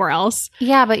knowledge anywhere else.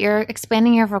 Yeah, but you're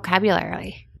expanding your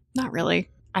vocabulary. Not really.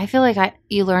 I feel like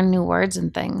you learn new words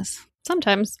and things.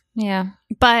 Sometimes. Yeah.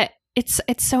 But it's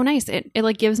so nice. It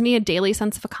like gives me a daily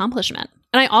sense of accomplishment.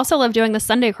 And I also love doing the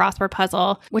Sunday crossword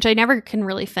puzzle, which I never can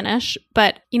really finish.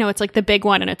 But, it's like the big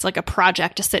one and it's like a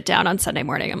project to sit down on Sunday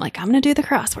morning. I'm like, I'm going to do the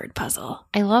crossword puzzle.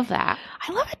 I love that.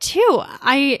 I love it too.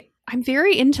 I'm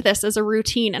very into this as a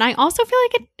routine. And I also feel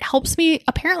like it helps me.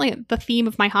 Apparently, the theme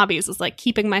of my hobbies is like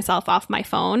keeping myself off my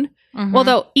phone. Mm-hmm.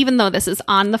 Although, even though this is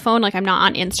on the phone, like I'm not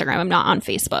on Instagram, I'm not on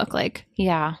Facebook. Like,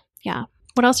 yeah.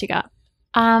 What else you got?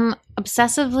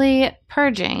 Obsessively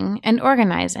purging and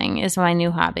organizing is my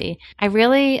new hobby. I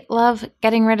really love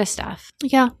getting rid of stuff.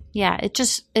 Yeah. Yeah. It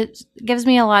gives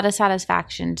me a lot of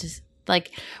satisfaction to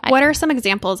like. What are some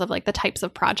examples of like the types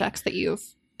of projects that you've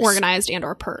organized and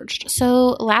or purged?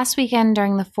 So last weekend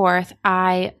during the 4th,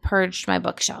 I purged my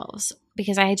bookshelves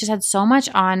because I just had so much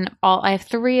on I have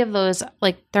 3 of those,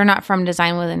 like they're not from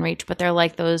Design Within Reach, but they're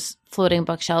like those floating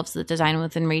bookshelves that Design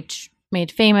Within Reach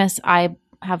made famous. I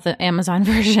have the Amazon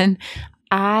version.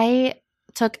 I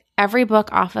took every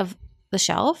book off of the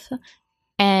shelf.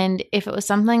 And if it was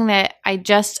something that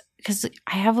because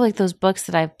I have like those books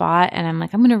that I've bought and I'm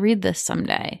like, I'm going to read this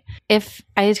someday. If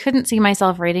I couldn't see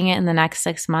myself reading it in the next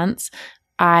 6 months,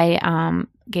 I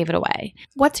gave it away.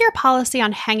 What's your policy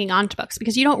on hanging on to books?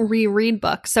 Because you don't reread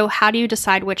books. So how do you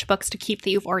decide which books to keep that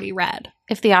you've already read?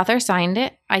 If the author signed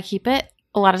it, I keep it.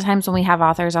 A lot of times when we have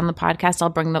authors on the podcast, I'll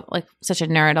bring such a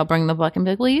nerd, I'll bring the book and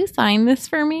be like, will you sign this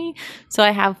for me? So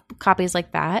I have copies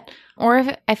like that. Or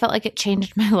if I felt like it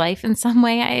changed my life in some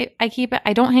way, I keep it.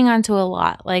 I don't hang on to a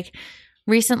lot. Like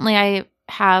recently I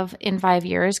have in 5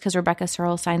 years, because Rebecca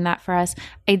Searle signed that for us,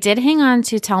 I did hang on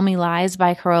to Tell Me Lies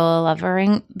by Corolla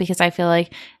Lovering because I feel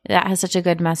like that has such a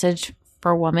good message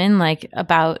for women, like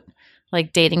about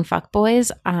like dating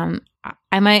fuckboys.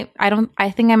 I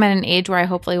think I'm at an age where I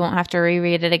hopefully won't have to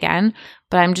reread it again,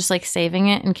 but I'm just like saving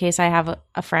it in case I have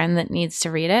a friend that needs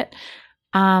to read it.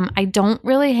 I don't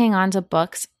really hang on to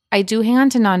books. I do hang on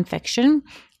to nonfiction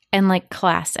and like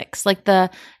classics, like the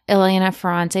Elena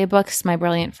Ferrante books, My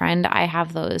Brilliant Friend. I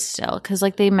have those still because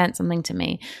like they meant something to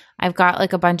me. I've got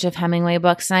like a bunch of Hemingway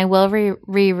books and I will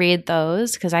reread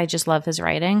those because I just love his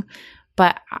writing.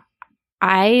 But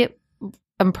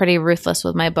I'm pretty ruthless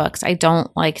with my books. I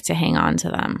don't like to hang on to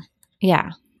them.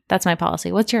 Yeah, that's my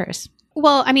policy. What's yours?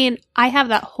 Well, I mean, I have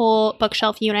that whole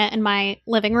bookshelf unit in my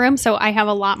living room, so I have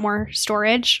a lot more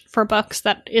storage for books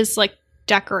that is like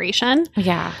decoration.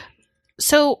 Yeah.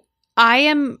 So I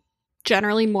am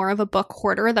generally more of a book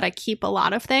hoarder that I keep a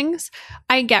lot of things.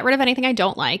 I get rid of anything I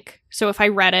don't like. So if I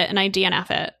read it and I DNF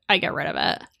it, I get rid of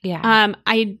it. Yeah.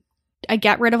 I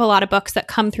get rid of a lot of books that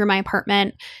come through my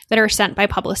apartment that are sent by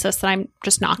publicists that I'm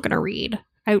just not going to read.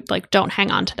 I like don't hang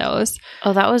on to those.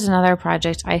 Oh, that was another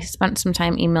project. I spent some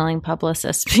time emailing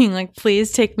publicists being like,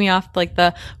 please take me off like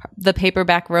the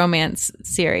paperback romance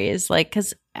series. Like,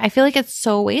 because I feel like it's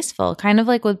so wasteful, kind of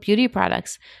like with beauty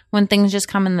products when things just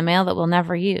come in the mail that we'll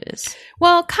never use.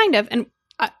 Well, kind of. And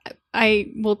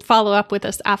I will follow up with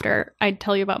this after I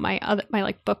tell you about my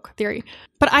like book theory.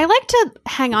 But I like to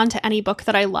hang on to any book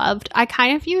that I loved. I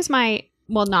kind of use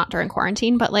well, not during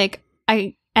quarantine, but like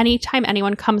anytime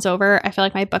anyone comes over, I feel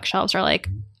like my bookshelves are like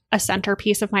a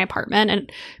centerpiece of my apartment,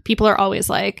 and people are always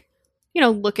like,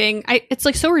 looking. It's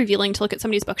like so revealing to look at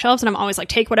somebody's bookshelves, and I'm always like,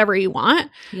 take whatever you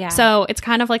want. Yeah. So it's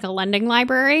kind of like a lending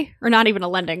library, or not even a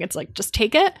lending. It's like, just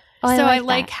take it. Oh, so I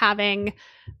like having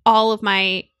all of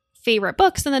my favorite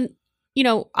books, and then,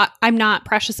 I'm not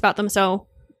precious about them. So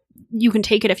you can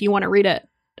take it if you want to read it.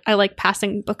 I like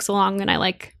passing books along, and I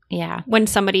like when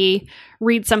somebody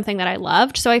reads something that I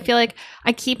loved. So I feel like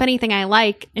I keep anything I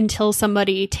like until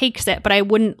somebody takes it, but I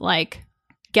wouldn't like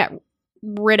get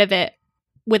rid of it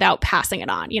without passing it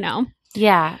on,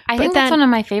 Yeah. I think that's one of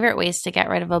my favorite ways to get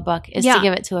rid of a book is to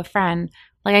give it to a friend.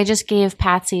 Like I just gave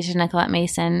Patsy to Nicolette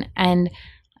Mason, and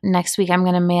next week I'm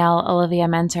going to mail Olivia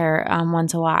Mentor one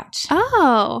to watch.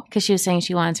 Oh. Because she was saying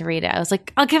she wanted to read it. I was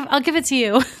like, I'll give it to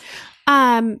you.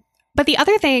 But the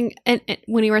other thing,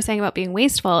 when you were saying about being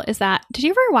wasteful, is that, did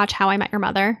you ever watch How I Met Your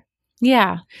Mother?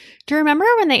 Yeah. Do you remember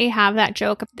when they have that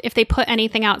joke, if they put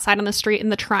anything outside on the street in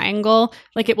the triangle,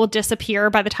 like it will disappear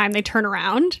by the time they turn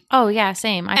around? Oh, yeah,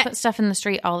 same. I put stuff in the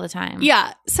street all the time.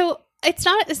 Yeah. So it's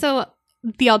not as though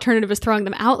the alternative is throwing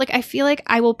them out. Like I feel like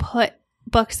I will put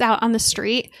books out on the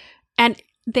street and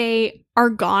they are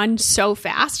gone so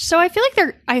fast. So I feel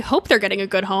like I hope they're getting a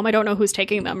good home. I don't know who's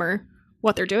taking them or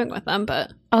what they're doing with them,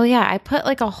 but oh yeah, I put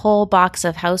like a whole box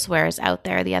of housewares out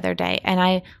there the other day, and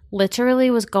I literally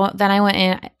was going. Then I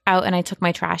went out and I took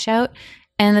my trash out,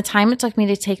 and the time it took me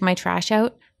to take my trash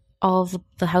out, all of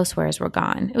the housewares were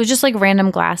gone. It was just like random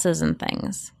glasses and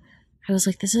things. I was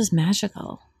like, this is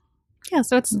magical. Yeah,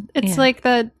 so it's like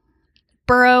the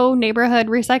borough neighborhood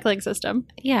recycling system.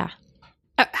 Yeah.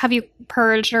 Have you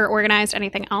purged or organized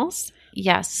anything else?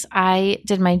 Yes, I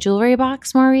did my jewelry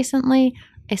box more recently.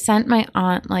 I sent my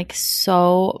aunt like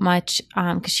so much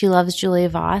because she loves Julie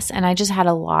Voss, and I just had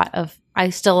a lot of – I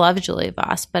still love Julie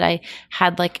Voss, but I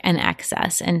had like an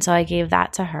excess, and so I gave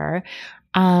that to her.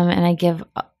 And I give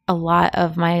a lot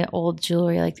of my old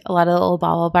jewelry, like a lot of the old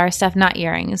BaubleBar stuff, not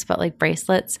earrings, but like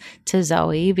bracelets to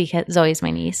Zoe because Zoe's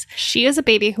my niece. She is a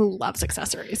baby who loves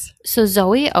accessories. So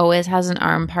Zoe always has an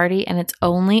arm party, and it's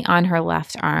only on her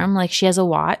left arm. Like she has a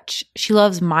watch. She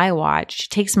loves my watch.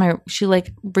 She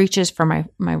like reaches for my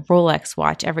Rolex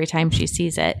watch every time she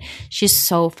sees it. She's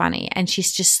so funny. And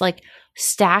she's just like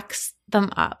stacks them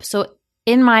up. So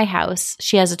in my house,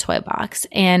 she has a toy box,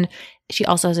 and she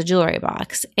also has a jewelry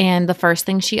box. And the first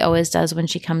thing she always does when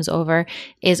she comes over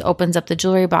is opens up the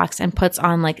jewelry box and puts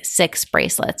on like 6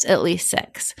 bracelets, at least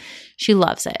 6. She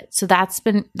loves it. So that's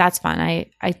fun.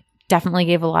 I definitely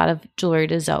gave a lot of jewelry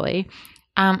to Zoe.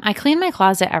 I clean my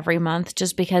closet every month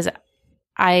just because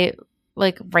I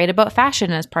like write about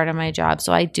fashion as part of my job.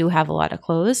 So I do have a lot of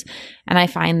clothes, and I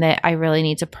find that I really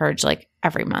need to purge like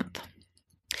every month.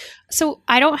 So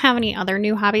I don't have any other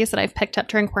new hobbies that I've picked up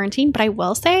during quarantine, but I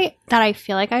will say that I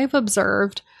feel like I've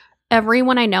observed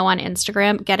everyone I know on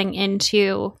Instagram getting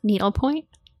into needlepoint.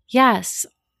 Yes.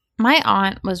 My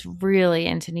aunt was really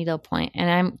into needlepoint,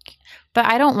 but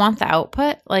I don't want the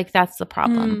output. Like that's the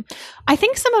problem. I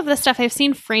think some of the stuff I've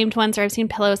seen framed ones, or I've seen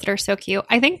pillows that are so cute.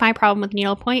 I think my problem with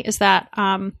needlepoint is that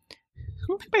I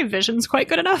don't think my vision's quite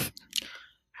good enough.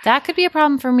 That could be a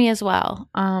problem for me as well.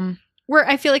 Where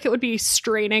I feel like it would be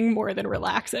straining more than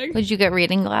relaxing. Would you get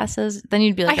reading glasses? Then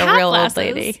you'd be like a real old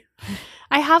lady.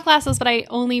 I have glasses, but I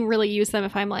only really use them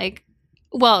if I'm like,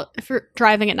 well, if you're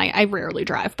driving at night, I rarely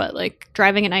drive, but like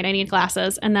driving at night, I need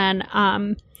glasses. And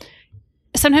then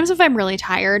sometimes if I'm really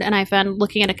tired and I've been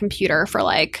looking at a computer for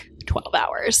like 12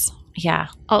 hours,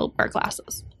 I'll wear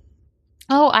glasses.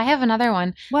 Oh, I have another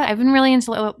one. What? I've been really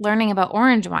into learning about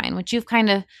orange wine, which you've kind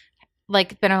of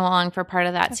like been along for part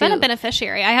of that too. I've been a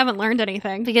beneficiary. I haven't learned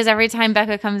anything. Because every time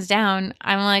Becca comes down,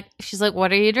 she's like,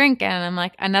 what are you drinking? And I'm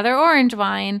like, another orange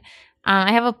wine.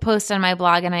 I have a post on my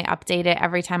blog and I update it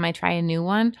every time I try a new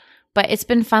one. But it's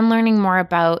been fun learning more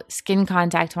about skin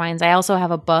contact wines. I also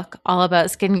have a book all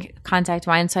about skin contact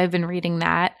wines, so I've been reading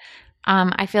that.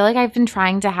 I feel like I've been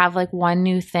trying to have like one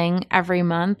new thing every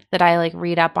month that I like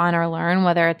read up on or learn,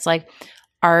 whether it's like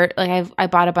art. Like I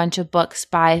bought a bunch of books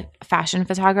by fashion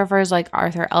photographers like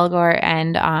Arthur Elgort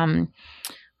and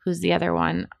who's the other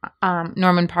one?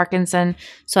 Norman Parkinson.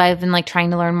 So I've been like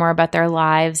trying to learn more about their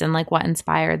lives and like what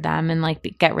inspired them and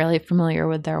like get really familiar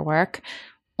with their work.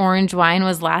 Orange wine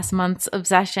was last month's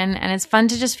obsession, and it's fun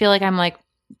to just feel like I'm like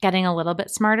getting a little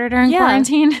bit smarter during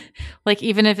quarantine. Like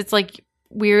even if it's like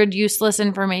weird, useless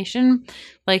information,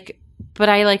 like, but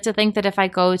I like to think that if I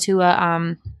go to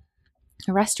a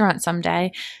restaurant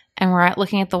someday and we're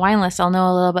looking at the wine list, I'll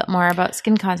know a little bit more about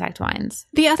skin contact wines.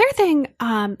 The other thing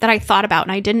that I thought about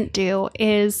and I didn't do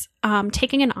is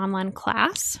taking an online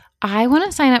class. I want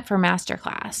to sign up for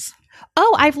masterclass.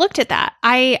 Oh, I've looked at that.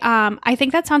 I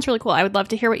think that sounds really cool. I would love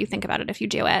to hear what you think about it if you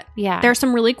do it. Yeah. There's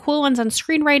some really cool ones on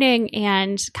screenwriting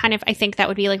and kind of, I think that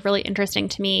would be like really interesting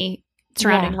to me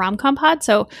surrounding rom-com pod.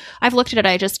 So I've looked at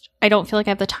it. I don't feel like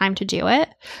I have the time to do it.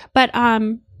 But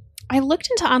I looked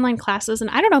into online classes and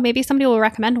I don't know, maybe somebody will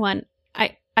recommend one.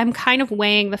 I'm kind of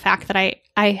weighing the fact that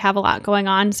I have a lot going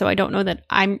on. So I don't know that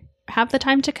I have the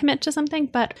time to commit to something.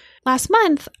 But last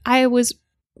month I was,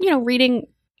 reading,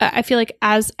 I feel like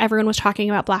as everyone was talking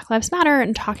about Black Lives Matter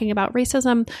and talking about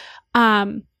racism,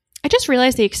 I just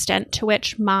realized the extent to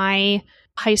which my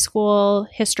high school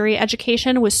history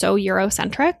education was so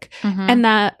Eurocentric, and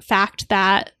the fact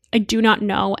that I do not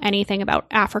know anything about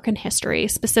African history,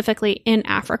 specifically in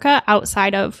Africa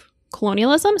outside of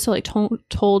colonialism. So like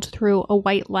told through a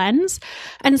white lens.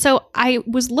 And so I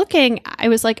was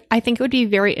like, I think it would be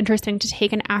very interesting to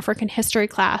take an African history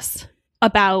class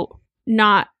about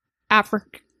not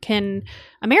African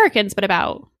Americans, but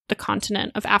about the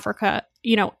continent of Africa,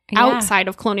 outside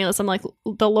of colonialism, like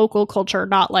the local culture,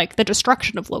 not like the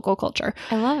destruction of local culture.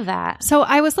 I love that. So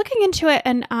I was looking into it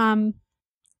and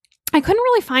I couldn't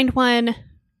really find one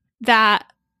that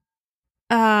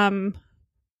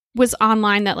was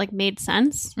online that like made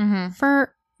sense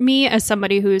for me as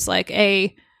somebody who's like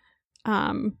a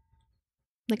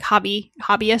like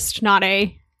hobbyist, not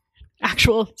a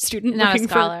actual student, not looking a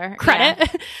scholar for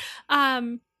credit.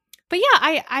 But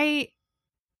yeah,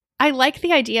 I like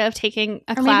the idea of taking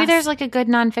a class. Maybe there's like a good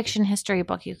nonfiction history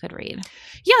book you could read.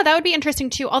 Yeah, that would be interesting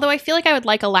too. Although I feel like I would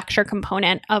like a lecture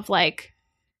component of like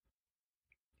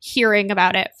hearing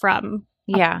about it from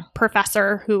a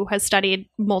professor who has studied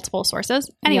multiple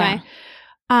sources. Anyway,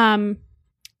 but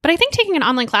I think taking an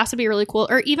online class would be really cool.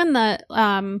 Or even the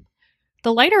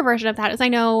lighter version of that is I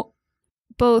know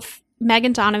both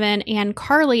Megan Donovan and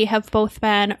Carly have both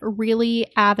been really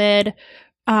avid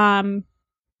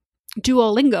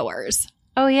Duolingoers.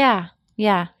 Oh, yeah.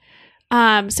 Yeah.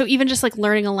 So even just like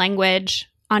learning a language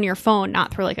on your phone,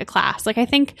 not through like a class. Like I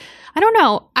think, I don't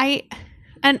know.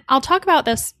 And I'll talk about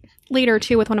this later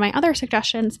too with one of my other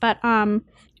suggestions, but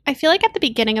I feel like at the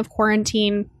beginning of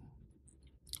quarantine,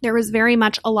 there was very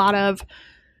much a lot of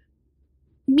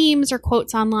memes or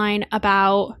quotes online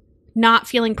about not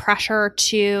feeling pressure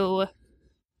to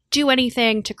do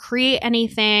anything, to create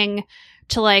anything,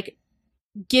 to like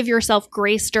give yourself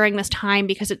grace during this time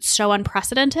because it's so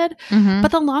unprecedented. But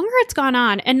the longer it's gone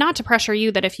on, and not to pressure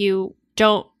you that if you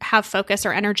don't have focus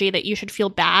or energy that you should feel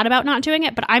bad about not doing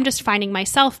it, but I'm just finding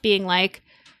myself being like,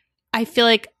 I feel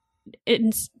like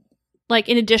it's like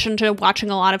in addition to watching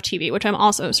a lot of TV, which I'm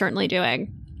also certainly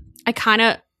doing, I kind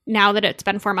of, now that it's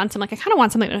been 4 months, I'm like, I kind of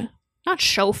want something to not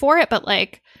show for it, but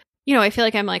like, I feel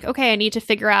like I'm like, okay, I need to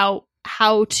figure out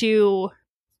how to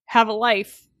have a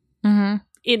life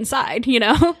inside,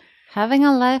 Having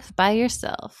a life by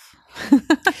yourself.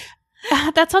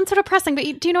 That sounds so depressing, but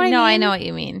do you know what I mean? No, I know what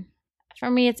you mean. For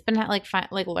me, it's been like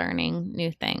learning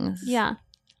new things. Yeah.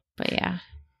 But yeah.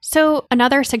 So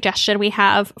another suggestion we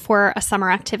have for a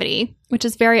summer activity, which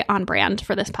is very on brand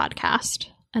for this podcast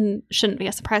and shouldn't be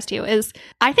a surprise to you, is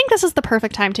I think this is the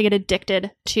perfect time to get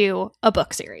addicted to a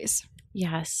book series.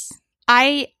 Yes.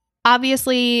 I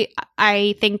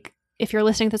think if you're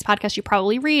listening to this podcast, you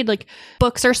probably read, like,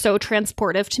 books are so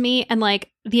transportive to me. And like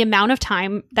the amount of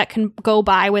time that can go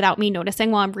by without me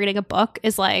noticing while I'm reading a book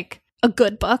is like a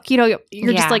good book. You're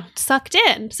just like sucked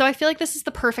in. So I feel like this is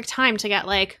the perfect time to get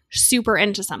like super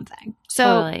into something. So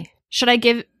totally. Should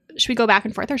we go back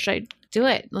and forth or should I do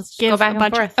it? Let's go back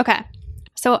and forth. Okay.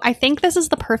 So I think this is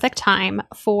the perfect time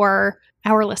for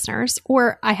our listeners,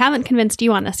 or I haven't convinced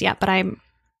you on this yet, but I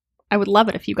would love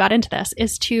it if you got into this,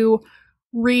 is to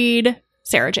read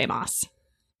Sarah J. Maas.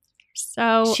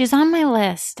 So she's on my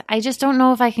list. I just don't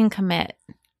know if I can commit.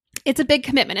 It's a big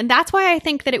commitment. And that's why I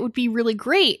think that it would be really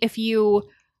great if you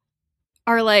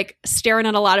are like staring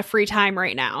at a lot of free time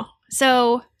right now.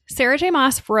 So Sarah J.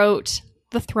 Maas wrote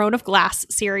the Throne of Glass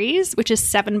series, which is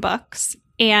 7 books,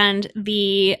 and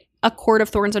the A Court of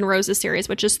Thorns and Roses series,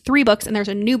 which is 3 books. And there's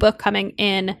a new book coming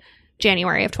in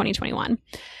January of 2021.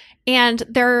 And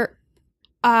they're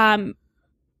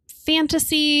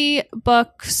fantasy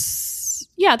books.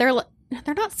 Yeah, they're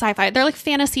not sci-fi. They're like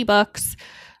fantasy books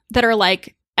that are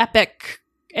like epic,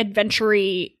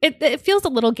 adventure-y. It feels a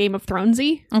little Game of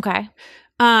Thronesy. Okay.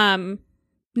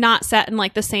 Not set in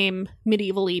like the same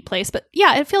medieval-y place, but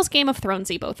yeah, it feels Game of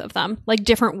Thronesy, both of them, like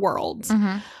different worlds.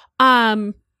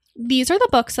 These are the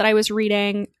books that I was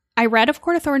reading. I read Of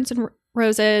Court of Thorns and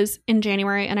Roses in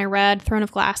January, and I read Throne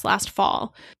of Glass last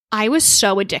fall. I was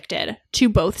so addicted to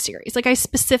both series. Like, I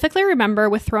specifically remember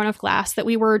with Throne of Glass that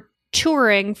we were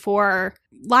touring for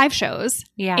live shows.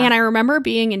 Yeah. And I remember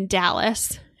being in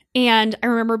Dallas, and I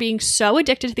remember being so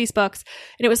addicted to these books.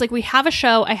 And it was like, we have a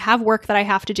show, I have work that I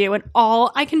have to do, and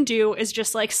all I can do is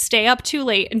just like stay up too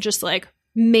late and just like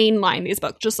mainline these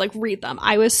books, just like read them.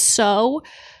 I was so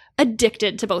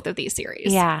addicted to both of these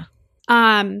series. Yeah.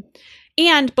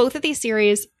 And both of these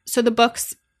series, so the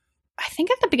books, I think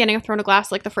at the beginning of Throne of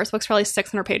Glass, like the first book's probably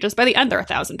 600 pages. By the end, they're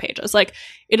 1,000 pages. Like,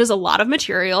 it is a lot of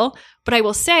material, but I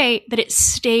will say that it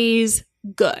stays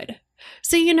good.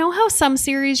 So you know how some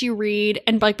series you read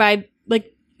and like by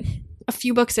like a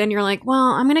few books in, you're like,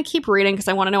 well, I'm going to keep reading because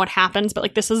I want to know what happens, but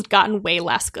like this has gotten way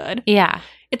less good. Yeah.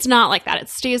 It's not like that. It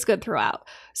stays good throughout.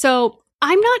 So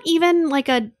I'm not even like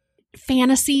a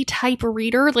fantasy type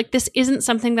reader. Like, this isn't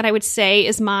something that I would say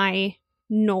is my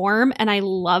norm, and I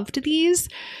loved these.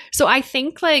 So I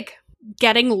think like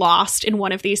getting lost in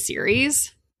one of these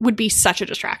series would be such a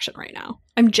distraction right now.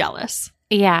 I'm jealous.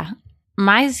 Yeah.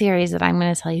 My series that I'm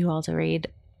going to tell you all to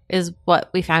read is what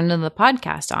we found in the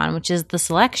podcast on, which is The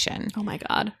Selection. Oh my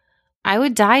God. I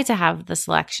would die to have The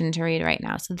Selection to read right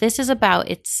now. So this is about,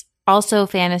 it's also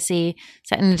fantasy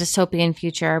set in a dystopian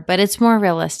future, but it's more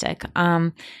realistic.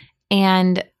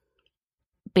 And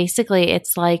basically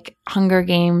it's like Hunger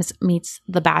Games meets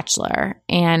The Bachelor.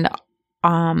 And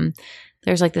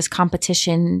there's like this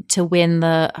competition to win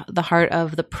the heart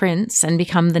of the prince and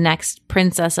become the next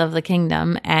princess of the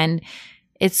kingdom. And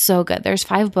it's so good. There's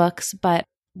 5 books, but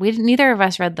neither of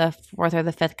us read the 4th or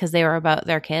the 5th because they were about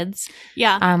their kids.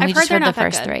 Yeah. We I've just heard read the they're not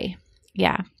first that good. 3.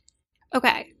 Yeah.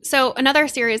 Okay. So another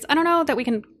series, I don't know that we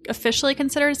can officially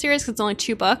consider it a series because it's only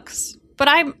 2 books, but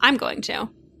I'm going to.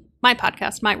 My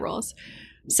podcast, my rules.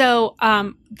 So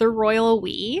The Royal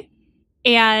We,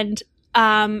 and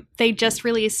they just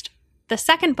released the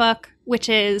second book, which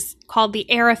is called The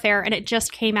Heir Affair, and it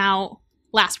just came out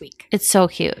last week. It's so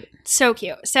cute. So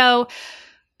cute. So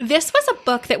this was a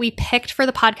book that we picked for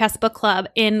the podcast book club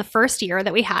in the first year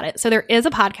that we had it. So there is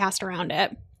a podcast around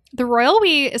it. The Royal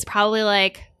We is probably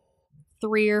like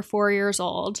 3 or 4 years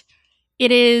old.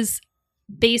 It is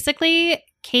basically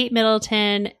Kate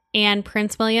Middleton and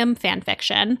Prince William fan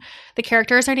fiction. The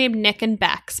characters are named Nick and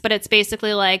Bex, but it's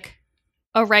basically like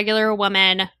a regular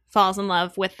woman falls in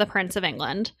love with the Prince of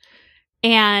England.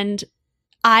 And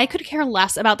I could care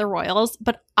less about the royals,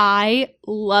 but I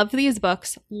love these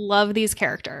books, love these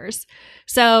characters.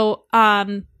 So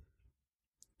it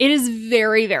is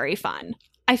very, very fun.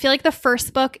 I feel like the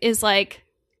first book is like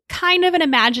kind of an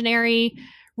imaginary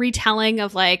retelling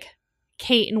of like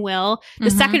Kate and Will. The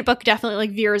second book definitely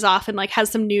like veers off and like has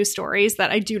some new stories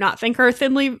that I do not think are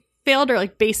thinly veiled or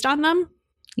like based on them.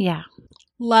 Yeah.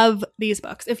 Love these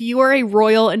books. If you are a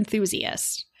royal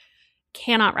enthusiast,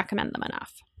 cannot recommend them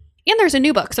enough. And there's a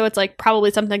new book, so it's like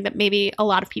probably something that maybe a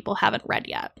lot of people haven't read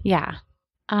yet. Yeah.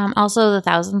 Also, the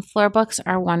 1,000th Floor books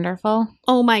are wonderful.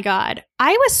 Oh my God.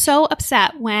 I was so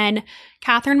upset when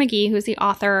Catherine McGee, who's the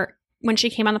author, when she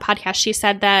came on the podcast, she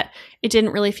said that it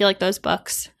didn't really feel like those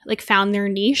books like found their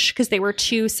niche because they were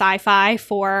too sci-fi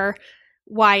for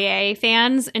YA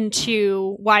fans and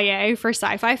too YA for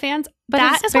sci-fi fans. But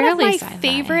that is one of my sci-fi.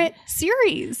 favorite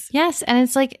series. Yes, and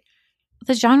it's like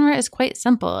the genre is quite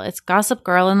simple. It's Gossip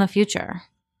Girl in the future.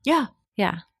 Yeah.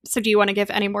 Yeah. So do you want to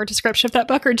give any more description of that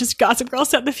book, or just Gossip Girl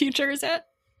set in the future, is it?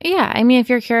 Yeah. I mean, if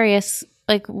you're curious,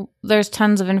 like there's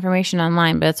tons of information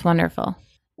online, but it's wonderful.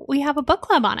 We have a book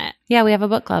club on it. Yeah, we have a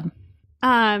book club.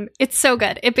 It's so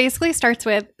good. It basically starts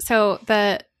with, so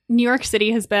the New York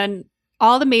City has been,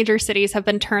 all the major cities have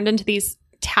been turned into these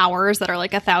towers that are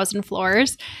like 1,000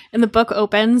 floors. And the book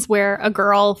opens where a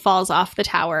girl falls off the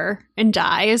tower and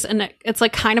dies. And it's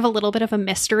like kind of a little bit of a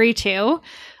mystery too.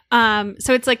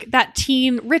 So it's like that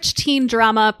rich teen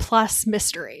drama plus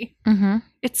mystery. Mm-hmm.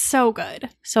 It's so good.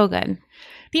 So good.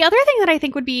 The other thing that I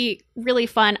think would be really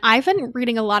fun, I've been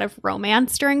reading a lot of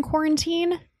romance during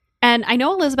quarantine. And I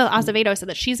know Elizabeth Azevedo said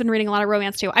that she's been reading a lot of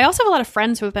romance too. I also have a lot of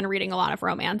friends who have been reading a lot of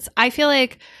romance. I feel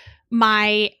like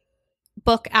my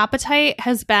book appetite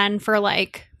has been for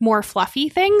like more fluffy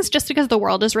things just because the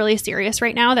world is really serious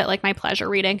right now, that like my pleasure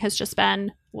reading has just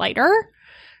been lighter.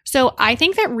 So I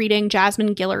think that reading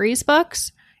Jasmine Guillory's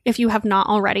books if you have not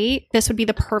already, this would be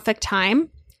the perfect time.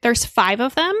 There's 5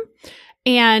 of them,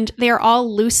 and they are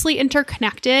all loosely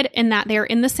interconnected in that they're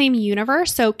in the same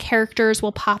universe. So characters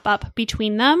will pop up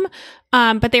between them,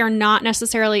 but they are not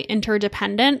necessarily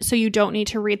interdependent. So you don't need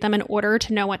to read them in order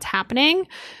to know what's happening.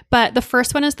 But the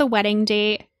first one is The Wedding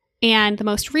Date, and the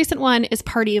most recent one is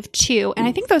Party of Two. And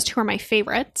I think those 2 are my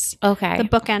favorites. Okay. The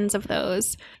bookends of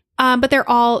those. But they're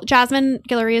all, Jasmine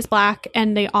Guillory is Black,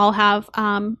 and they all have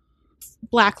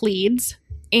Black leads.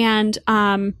 And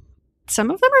some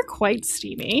of them are quite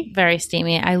steamy. Very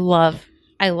steamy. I love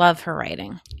her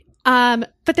writing.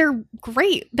 But they're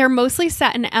great. They're mostly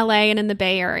set in LA and in the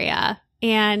Bay Area.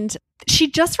 And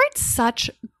she just writes such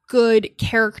good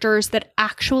characters that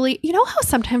actually, you know how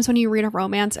sometimes when you read a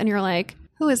romance and you're like,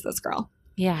 who is this girl?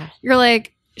 Yeah. You're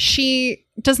like, she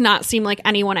does not seem like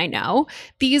anyone I know.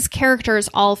 These characters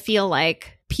all feel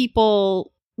like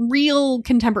people, real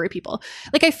contemporary people.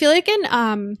 Like I feel like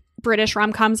in British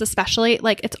rom-coms especially,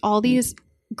 like it's all these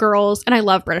girls, and I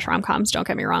love British rom-coms, don't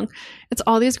get me wrong. It's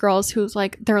all these girls who's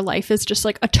like their life is just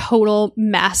like a total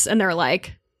mess, and they're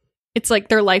like, it's like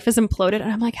their life is imploded,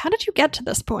 and I'm like, how did you get to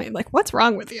this point? Like, what's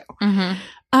wrong with you?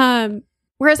 Mm-hmm.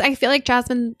 Whereas I feel like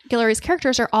Jasmine Guillory's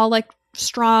characters are all like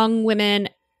strong women,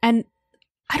 and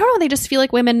I don't know, they just feel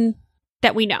like women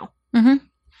that we know.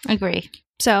 Mm-hmm. Agree.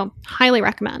 So highly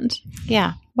recommend.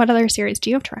 Yeah. What other series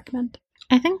do you have to recommend?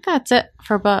 I think that's it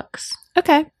for books.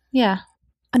 Okay. Yeah.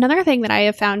 Another thing that I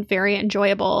have found very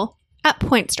enjoyable at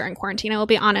points during quarantine, I will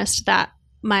be honest that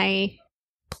my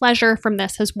pleasure from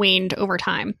this has waned over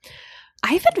time.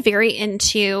 I've been very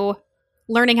into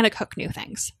learning how to cook new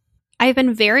things. I've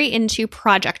been very into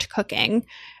project cooking.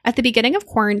 At the beginning of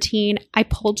quarantine, I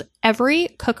pulled every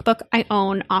cookbook I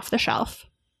own off the shelf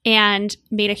and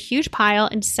made a huge pile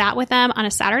and sat with them on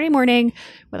a Saturday morning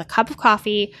with a cup of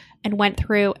coffee and went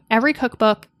through every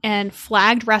cookbook and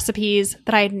flagged recipes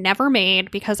that I had never made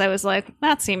because I was like,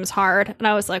 that seems hard. And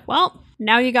I was like, well,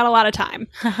 now you got a lot of time.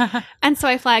 And so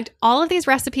I flagged all of these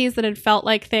recipes that had felt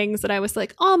like things that I was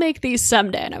like, I'll make these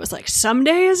someday. And I was like,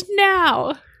 someday is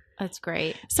now. That's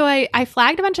great. So I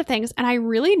flagged a bunch of things, and I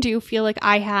really do feel like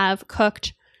I have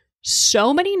cooked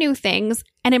so many new things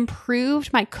and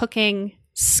improved my cooking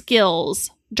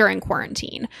skills during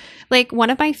quarantine. Like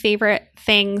one of my favorite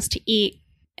things to eat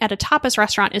at a tapas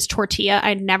restaurant is tortilla.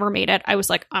 I'd never made it. I was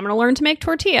like, I'm going to learn to make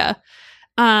tortilla.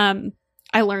 I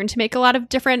learned to make a lot of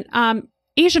different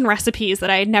Asian recipes that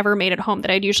I had never made at home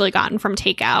that I'd usually gotten from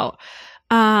takeout.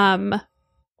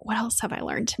 What else have I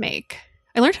learned to make?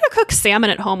 I learned how to cook salmon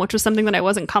at home, which was something that I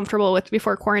wasn't comfortable with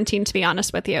before quarantine, to be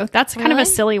honest with you. That's kind of a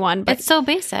silly one, but it's so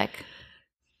basic.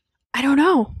 I don't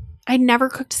know. I never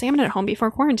cooked salmon at home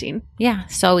before quarantine. Yeah,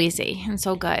 so easy and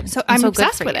so good. So I'm so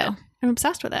obsessed with it. I'm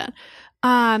obsessed with it.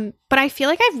 But I feel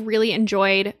like I've really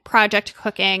enjoyed project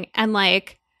cooking and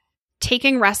like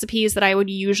taking recipes that I would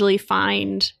usually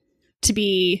find to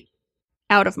be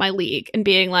out of my league and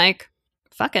being like,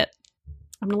 fuck it.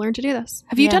 I'm going to learn to do this.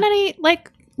 Have you done any like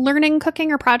learning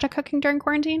cooking or project cooking during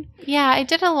quarantine? Yeah, I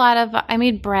did a lot of, I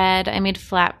made bread. I made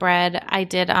flatbread. I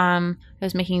did, I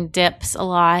was making dips a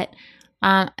lot.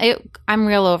 I'm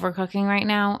real over cooking right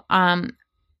now.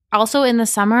 Also in the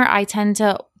summer, I tend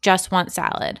to just want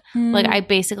salad. Like I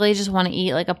basically just want to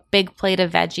eat like a big plate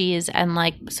of veggies and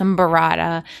like some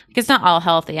burrata. Like it's not all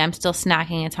healthy. I'm still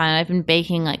snacking a ton. I've been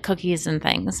baking like cookies and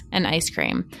things and ice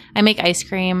cream. I make ice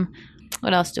cream.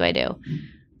 What else do I do?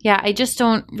 Yeah, I just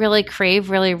don't really crave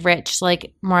really rich,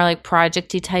 like more like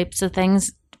project-y types of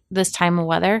things this time of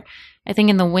weather. I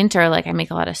think in the winter, like I make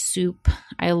a lot of soup.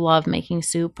 I love making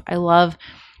soup. I love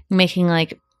making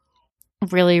like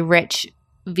really rich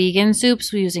vegan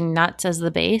soups using nuts as the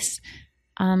base.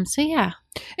 So yeah.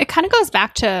 It kind of goes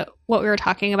back to what we were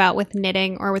talking about with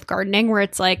knitting or with gardening, where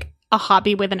it's like a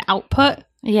hobby with an output.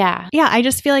 Yeah. Yeah, I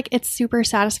just feel like it's super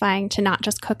satisfying to not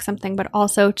just cook something, but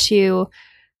also to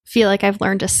feel like I've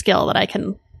learned a skill that I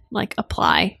can like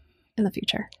apply in the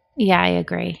future. Yeah, I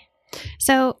agree.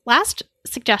 So last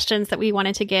suggestions that we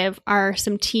wanted to give are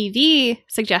some TV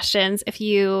suggestions if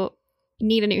you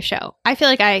need a new show. I feel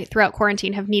like I, throughout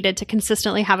quarantine, have needed to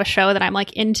consistently have a show that I'm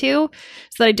like into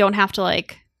so that I don't have to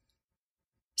like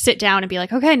sit down and be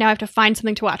like, okay, now I have to find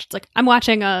something to watch. It's like I'm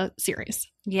watching a series.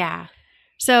 Yeah.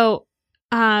 So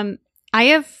I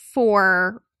have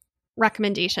 4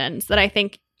 recommendations that I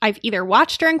think I've either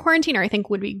watched during quarantine or I think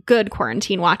would be good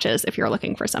quarantine watches if you're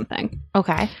looking for something.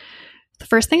 Okay. The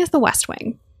first thing is The West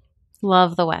Wing.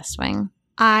 Love The West Wing.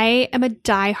 I am a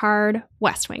diehard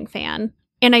West Wing fan,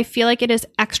 and I feel like it is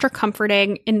extra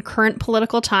comforting in current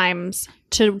political times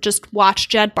to just watch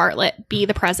Jed Bartlett be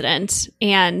the president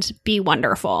and be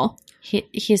wonderful.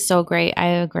 He's so great. I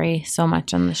agree so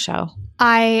much on the show.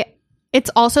 It's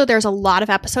also, there's a lot of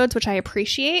episodes, which I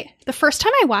appreciate. The first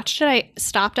time I watched it, I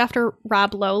stopped after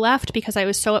Rob Lowe left because I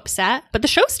was so upset. But the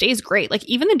show stays great. Like,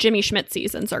 even the Jimmy Schmidt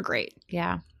seasons are great.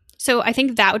 Yeah. So I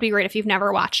think that would be great if you've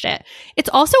never watched it. It's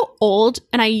also old,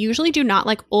 and I usually do not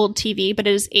like old TV, but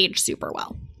it is aged super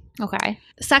well. Okay.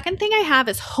 The second thing I have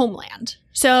is Homeland.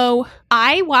 So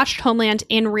I watched Homeland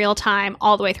in real time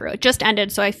all the way through. It just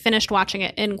ended, so I finished watching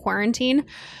it in quarantine.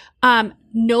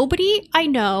 Nobody I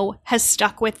know has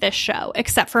stuck with this show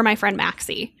except for my friend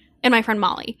Maxie and my friend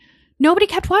Molly. Nobody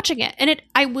kept watching it. And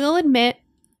I will admit,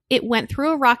 it went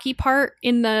through a rocky part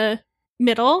in the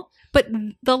middle, but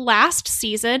the last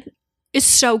season is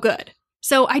so good.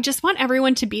 So I just want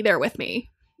everyone to be there with me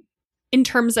in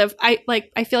terms of, I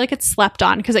feel like it's slept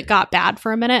on because it got bad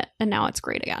for a minute and now it's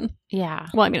great again. Yeah.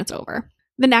 Well, I mean, it's over.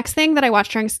 The next thing that I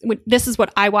watched this is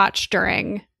what I watched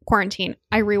during quarantine.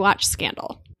 I rewatched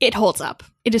Scandal. It holds up.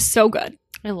 It is so good.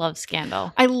 I love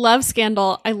Scandal. I love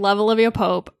Scandal. I love Olivia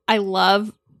Pope.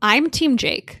 I'm Team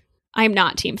Jake. I'm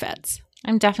not Team Fitz.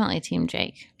 I'm definitely Team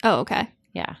Jake. Oh, okay.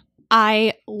 Yeah.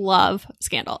 I love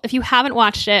Scandal. If you haven't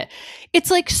watched it,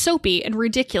 it's like soapy and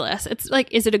ridiculous. It's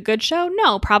like, is it a good show?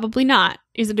 No, probably not.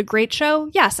 Is it a great show?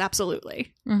 Yes,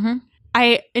 absolutely. Mm-hmm.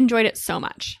 I enjoyed it so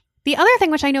much. The other thing,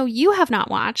 which I know you have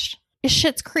not watched, is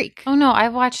Schitt's Creek. Oh, no.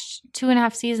 I've watched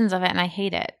 2.5 seasons of it and I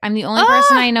hate it. I'm the only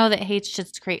person I know that hates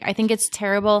Schitt's Creek. I think it's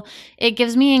terrible. It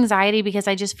gives me anxiety because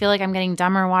I just feel like I'm getting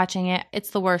dumber watching it.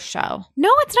 It's the worst show.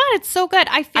 No, it's not. It's so good.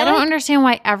 I don't understand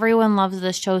why everyone loves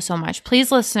this show so much.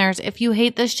 Please, listeners, if you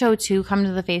hate this show too, come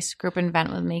to the Facebook group and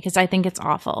vent with me because I think it's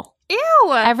awful.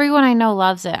 Ew. Everyone I know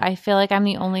loves it. I feel like I'm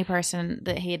the only person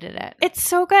that hated it. It's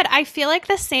so good. I feel like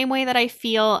the same way that I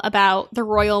feel about The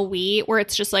Royal We, where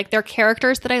it's just like they're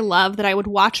characters that I love that I would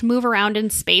watch move around in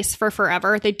space for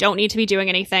forever. They don't need to be doing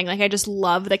anything. Like, I just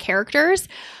love the characters.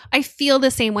 I feel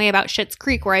the same way about Schitt's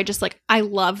Creek, where I just I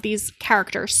love these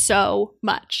characters so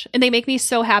much and they make me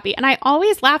so happy. And I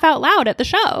always laugh out loud at the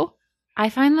show. I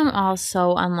find them all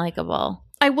so unlikable.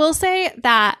 I will say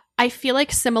that I feel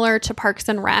like, similar to Parks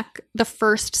and Rec, the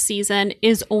first season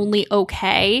is only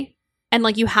okay. And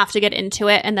you have to get into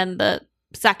it. And then the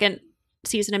second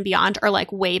season and beyond are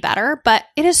way better. But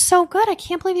it is so good. I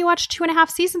can't believe you watched 2.5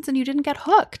 seasons and you didn't get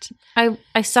hooked.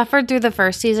 I suffered through the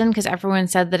first season because everyone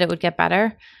said that it would get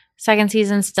better. Second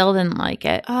season, still didn't like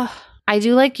it. Ugh. I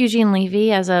do like Eugene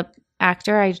Levy as a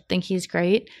actor. I think he's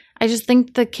great. I just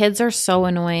think the kids are so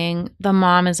annoying. The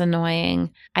mom is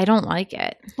annoying. I don't like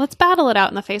it. Let's battle it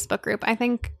out in the Facebook group. I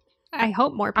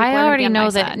hope more people are going to be on my side. I already know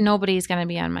that nobody's going to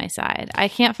be on my side. I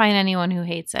can't find anyone who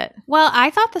hates it. Well, I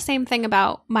thought the same thing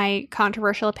about my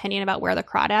controversial opinion about Where the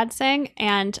Crawdads Sing.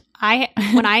 And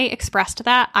when I expressed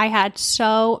that, I had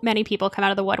so many people come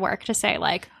out of the woodwork to say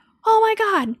oh my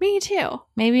God, me too.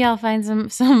 Maybe I'll find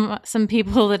some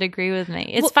people that agree with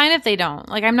me. It's fine if they don't.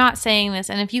 I'm not saying this.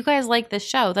 And if you guys like this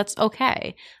show, that's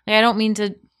okay. I don't mean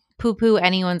to poo-poo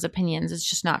anyone's opinions. It's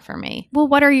just not for me. Well,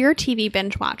 what are your TV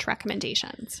binge watch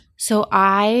recommendations? So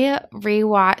I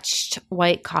rewatched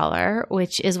White Collar,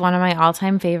 which is one of my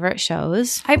all-time favorite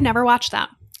shows. I've never watched that.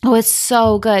 Oh, it's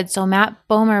so good. So Matt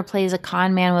Bomer plays a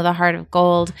con man with a heart of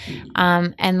gold.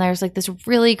 And there's this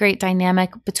really great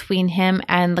dynamic between him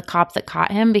and the cop that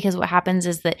caught him, because what happens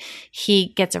is that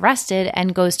he gets arrested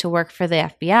and goes to work for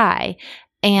the FBI.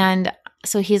 And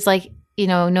so he's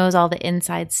knows all the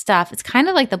inside stuff. It's kind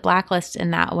of like The Blacklist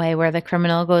in that way, where the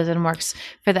criminal goes and works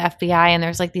for the FBI and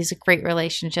there's these great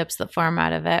relationships that form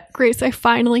out of it. Grace, I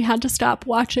finally had to stop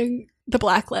watching The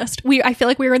Blacklist. I feel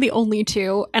like we were the only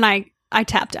two, and I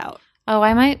tapped out. Oh,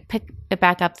 I might pick it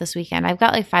back up this weekend. I've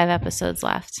got 5 episodes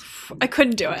left. I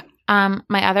couldn't do it.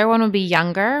 My other one would be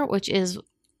Younger, which is...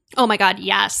 Oh my God,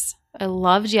 yes. I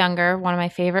loved Younger, one of my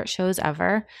favorite shows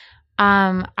ever.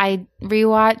 I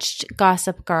rewatched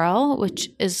Gossip Girl, which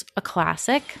is a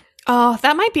classic. Oh,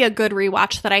 that might be a good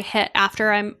rewatch that I hit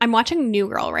after. I'm watching New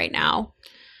Girl right now,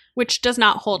 which does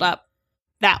not hold up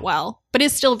that well, but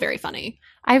is still very funny.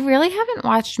 I really haven't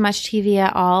watched much TV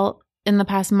at all in the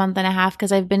past month and a half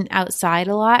because I've been outside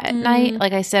a lot at night.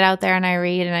 I sit out there and I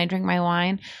read and I drink my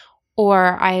wine,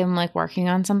 or I am working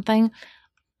on something.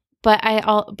 But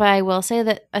I will say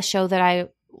that a show that I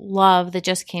love that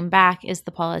just came back is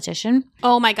The Politician.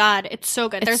 Oh my God, it's so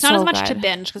good. There's not as much to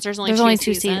binge because there's only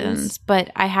two seasons.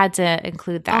 But I had to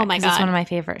include that. Oh my God, it's one of my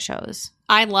favorite shows.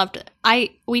 I loved it.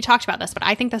 We talked about this, but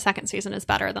I think the second season is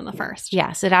better than the first.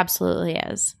 Yes, it absolutely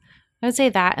is. I would say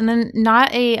that. And then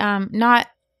not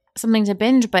something to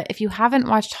binge, but if you haven't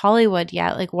watched Hollywood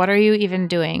yet, what are you even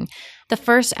doing? The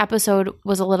first episode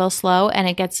was a little slow and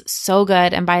it gets so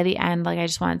good, and by the end, I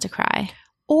just wanted to cry.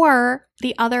 Or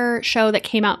the other show that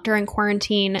came out during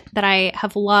quarantine that I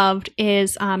have loved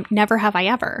is Never Have I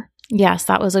Ever. Yes,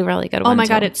 that was a really good one. Oh my too.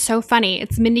 God, it's so funny.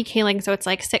 It's Mindy Kaling, so it's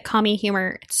like sitcom-y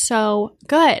humor. It's so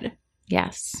good.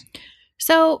 Yes.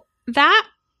 So that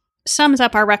sums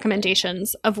up our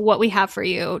recommendations of what we have for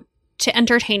you to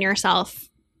entertain yourself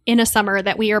in a summer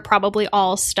that we are probably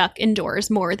all stuck indoors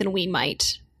more than we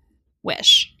might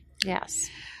wish. Yes.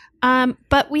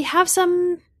 But we have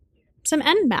some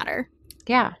end matter.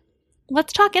 Yeah.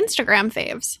 Let's talk Instagram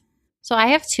faves. So I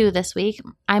have 2 this week.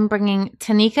 I'm bringing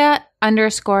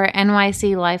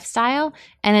Tanika_NYC Lifestyle,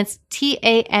 and it's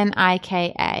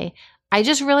TANIKA. I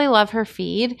just really love her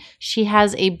feed. She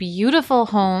has a beautiful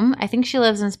home. I think she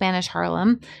lives in Spanish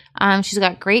Harlem. She's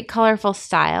got great colorful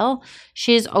style.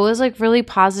 She's always like really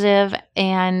positive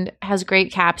and has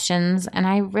great captions, and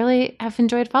I really have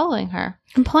enjoyed following her.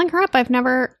 I'm pulling her up. I've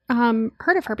never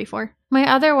heard of her before. My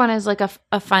other one is like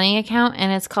a funny account,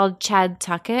 and it's called Chad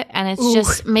Tuckett, and it's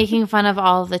just making fun of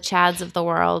all the Chads of the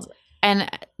world and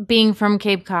being from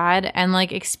Cape Cod and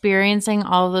like experiencing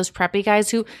all of those preppy guys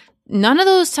who none of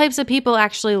those types of people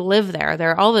actually live there.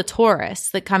 They're all the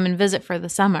tourists that come and visit for the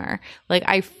summer. Like,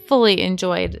 I fully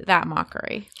enjoyed that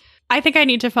mockery. I think I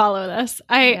need to follow this.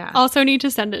 I also need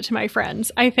to send it to my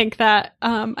friends. I think that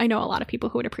I know a lot of people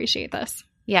who would appreciate this.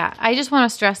 Yeah, I just want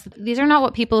to stress that these are not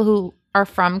what people who are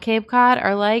from Cape Cod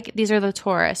are like. These are the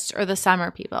tourists or the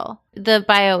summer people. The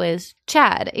bio is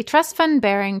Chad, a trust fund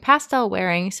bearing, pastel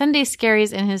wearing, Sunday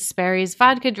scaries in his Sperry's,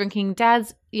 vodka drinking,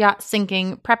 dad's yacht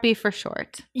sinking, preppy for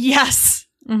short. Yes.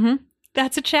 Mm-hmm.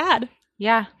 That's a Chad.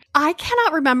 Yeah. I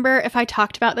cannot remember if I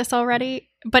talked about this already,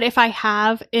 but if I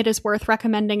have, it is worth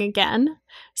recommending again.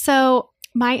 So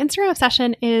my Instagram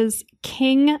obsession is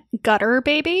King Gutter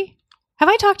Baby. Have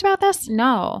I talked about this?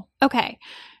 No. Okay.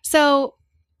 So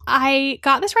I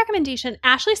got this recommendation.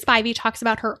 Ashley Spivey talks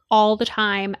about her all the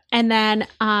time. And then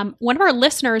one of our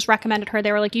listeners recommended her.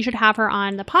 They were like, you should have her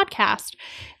on the podcast.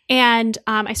 And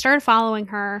I started following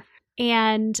her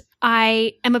and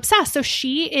I am obsessed. So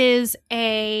she is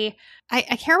I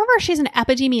can't remember if she's an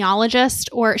epidemiologist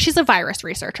or she's a virus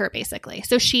researcher, basically.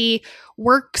 So she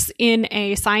works in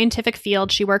a scientific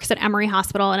field. She works at Emory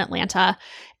Hospital in Atlanta.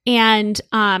 And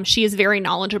she is very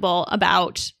knowledgeable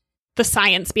about the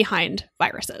science behind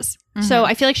viruses. Mm-hmm. So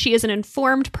I feel like she is an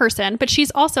informed person, but she's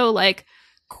also like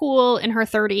cool in her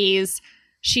 30s.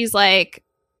 She's like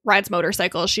rides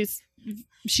motorcycles.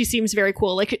 She seems very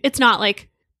cool. Like, it's not like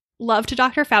love to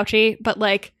Dr. Fauci, but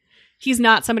like he's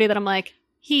not somebody that I'm like,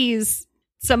 he's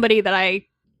somebody that I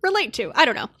relate to. I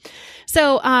don't know.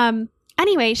 So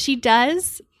anyway, she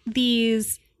does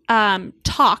these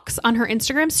talks on her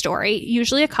Instagram story,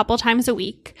 usually a couple times a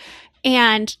week,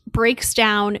 and breaks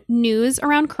down news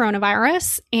around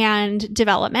coronavirus and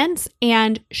developments.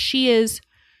 And she is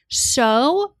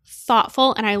so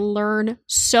thoughtful and I learn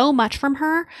so much from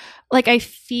her. Like, I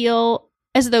feel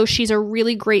as though she's a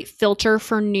really great filter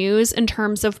for news in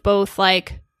terms of both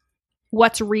like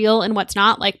what's real and what's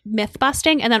not, like myth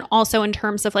busting, and then also in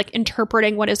terms of like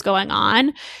interpreting what is going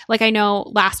on. Like, I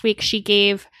know last week she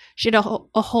had a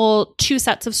whole 2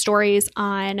 sets of stories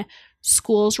on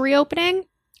schools reopening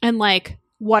and like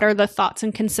what are the thoughts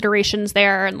and considerations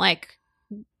there and like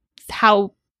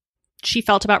how she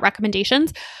felt about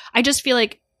recommendations. I just feel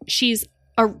like she's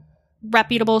a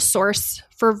reputable source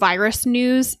for virus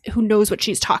news who knows what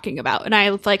she's talking about. And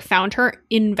I've like found her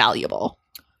invaluable.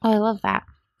 Oh, I love that.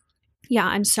 Yeah,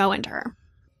 I'm so into her.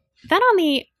 Then on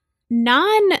the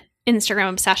non-Instagram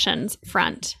obsessions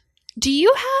front, do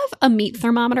you have a meat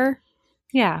thermometer?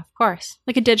 Yeah, of course.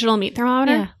 Like a digital meat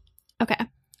thermometer? Yeah. Okay.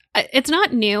 It's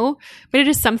not new, but it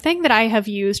is something that I have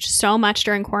used so much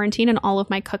during quarantine and all of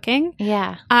my cooking.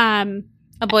 Yeah.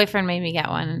 A boyfriend made me get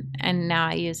one, and now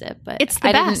I use it. But it's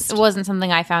the best. It wasn't something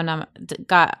I found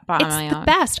bought on my own. It's the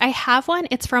best. I have one.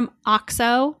 It's from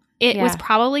OXO. It was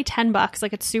probably $10.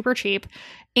 Like, it's super cheap,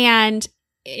 and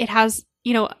it has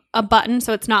a button,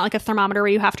 so it's not like a thermometer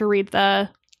where you have to read the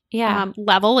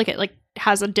level. Like, it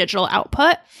has a digital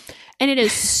output, and it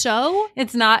is so.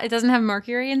 It doesn't have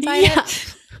mercury inside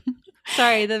it.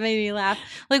 Sorry, that made me laugh.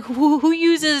 Like, who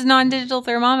uses non-digital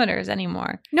thermometers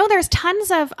anymore? No, there's tons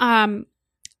of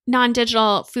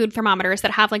non-digital food thermometers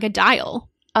that have like a dial.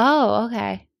 Oh,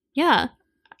 okay. Yeah.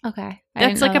 Okay.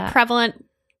 That's like a prevalent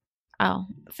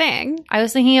thing. I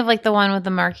was thinking of like the one with the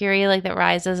mercury like that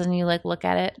rises and you like look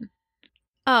at it.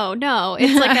 Oh, no.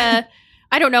 It's like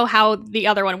I don't know how the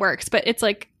other one works, but it's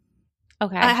like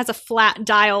it has a flat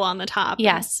dial on the top.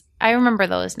 Yes. I remember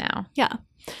those now. Yeah.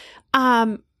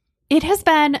 It has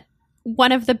been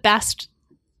one of the best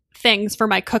things for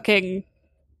my cooking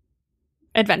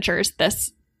adventures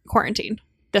this quarantine.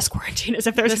 this quarantine, as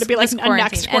if there's going This- to be like this a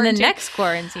next quarantine. And the next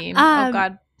quarantine. Um, oh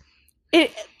God.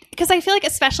 Because I feel like,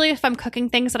 especially if I'm cooking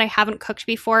things that I haven't cooked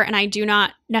before and I do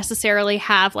not necessarily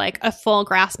have like a full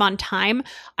grasp on time,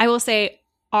 I will say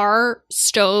our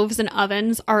stoves and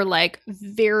ovens are like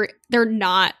they're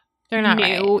not They're not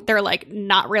new. right. They're like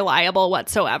not reliable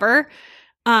whatsoever.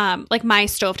 Like my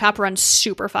stovetop runs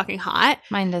super fucking hot.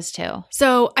 Mine does too.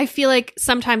 So I feel like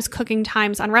sometimes cooking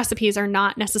times on recipes are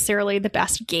not necessarily the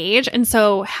best gauge. And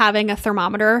so having a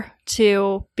thermometer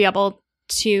to be able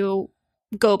to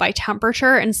go by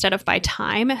temperature instead of by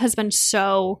time has been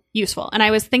so useful. And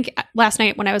I was thinking last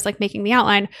night when I was like making the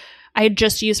outline, I had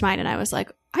just used mine and I was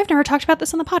like, I've never talked about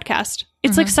this on the podcast.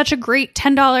 It's like such a great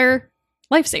 $10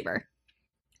 lifesaver.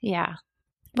 Yeah.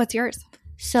 What's yours?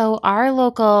 So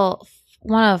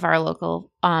one of our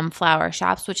local flower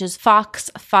shops, which is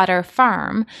Fox Fodder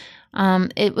Farm,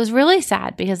 it was really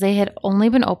sad because they had only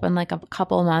been open like a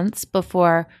couple months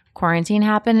before quarantine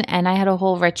happened, and I had a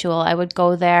whole ritual. I would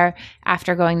go there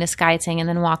after going to Skyting and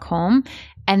then walk home,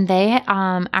 and they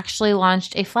actually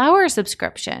launched a flower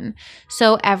subscription.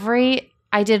 So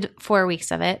I did 4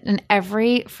 weeks of it, and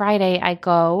every Friday I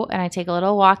go and I take a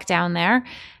little walk down there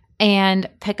and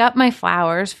pick up my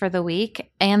flowers for the week,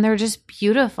 and they're just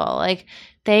beautiful. Like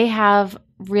they have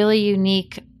really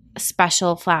unique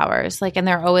special flowers, like, and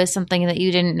they're always something that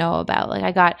you didn't know about. Like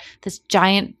I got this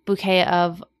giant bouquet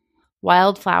of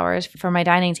wildflowers for my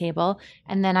dining table,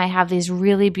 and then I have these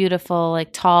really beautiful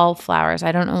like tall flowers.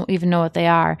 I don't even know what they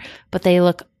are, but they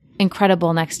look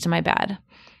incredible next to my bed.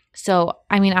 So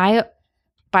I mean, I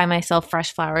buy myself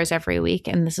fresh flowers every week,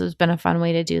 and this has been a fun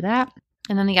way to do that.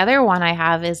 And then the other one I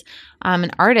have is an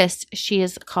artist. She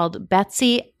is called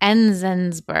Betsy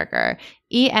Enzensberger,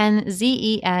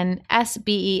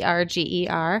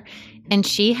 Enzensberger. And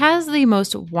she has the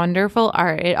most wonderful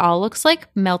art. It all looks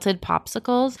like melted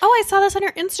popsicles. Oh, I saw this on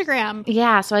your Instagram.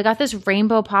 Yeah, so I got this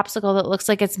rainbow popsicle that looks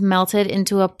like it's melted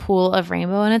into a pool of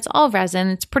rainbow, and it's all resin.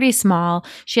 It's pretty small.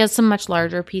 She has some much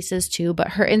larger pieces too, but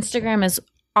her Instagram is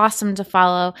awesome to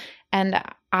follow. And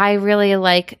I really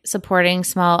like supporting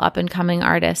small up-and-coming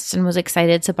artists and was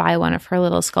excited to buy one of her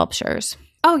little sculptures.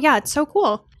 Oh, yeah. It's so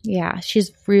cool. Yeah,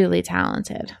 she's really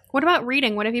talented. What about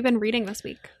reading? What have you been reading this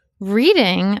week?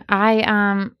 Reading,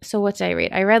 so what did I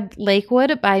read? I read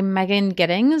Lakewood by Megan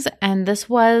Giddings, and this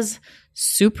was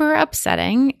super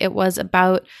upsetting. It was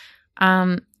about,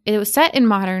 it was set in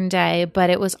modern day, but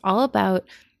it was all about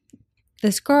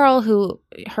this girl who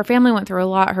her family went through a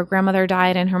lot. Her grandmother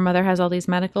died and her mother has all these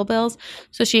medical bills.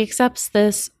 So she accepts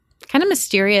this kind of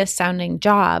mysterious sounding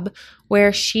job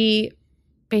where she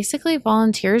basically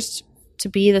volunteers to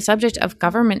be the subject of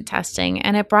government testing.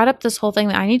 And it brought up this whole thing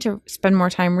that I need to spend more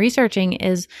time researching,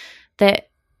 is that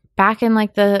back in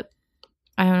like the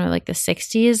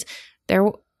 60s, there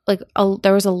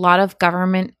was a lot of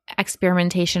government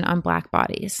experimentation on Black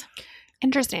bodies.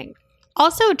 Interesting.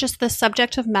 Also, just the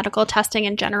subject of medical testing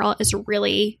in general is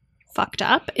really fucked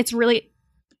up. It's really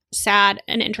sad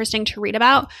and interesting to read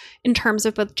about in terms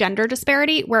of both gender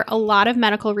disparity, where a lot of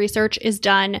medical research is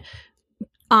done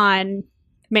on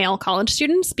male college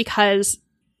students because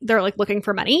they're like looking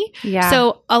for money. Yeah.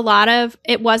 So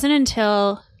it wasn't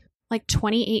until like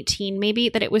 2018 maybe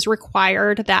that it was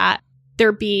required that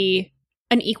there be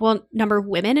an equal number of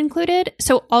women included.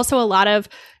 So also a lot of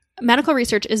medical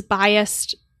research is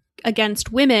biased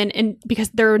against women, and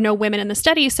because there are no women in the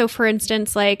study. So for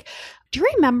instance, like, do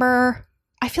you remember,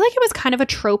 I feel like it was kind of a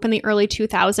trope in the early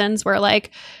 2000s where like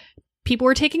people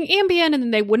were taking Ambien and then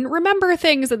they wouldn't remember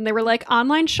things and they were like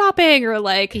online shopping or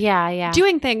like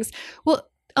doing things. Well,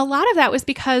 a lot of that was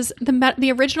because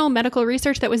the original medical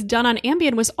research that was done on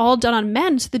Ambien was all done on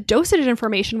men. So the dosage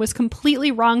information was completely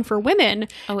wrong for women.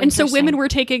 Oh, and so women were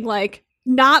taking like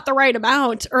not the right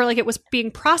amount, or like it was being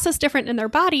processed different in their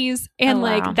bodies. And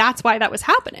like, that's why that was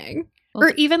happening. Or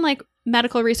even like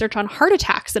medical research on heart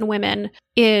attacks in women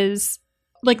is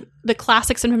like the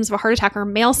classic symptoms of a heart attack are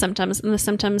male symptoms. And the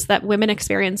symptoms that women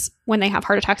experience when they have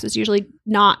heart attacks is usually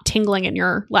not tingling in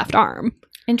your left arm.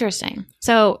 Interesting.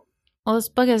 So, well, this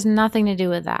book has nothing to do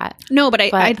with that. No, but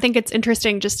I think it's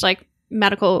interesting, just like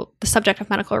the subject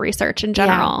of medical research in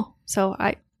general. Yeah. So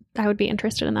I would be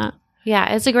interested in that.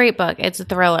 Yeah, it's a great book. It's a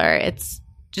thriller. It's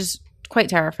just quite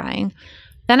terrifying.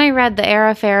 Then I read The Air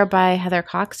Affair by Heather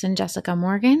Cox and Jessica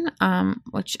Morgan,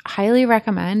 which I highly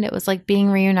recommend. It was like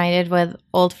being reunited with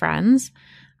old friends.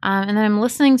 And then I'm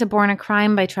listening to Born a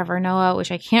Crime by Trevor Noah,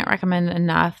 which I can't recommend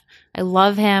enough. I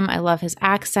love him. I love his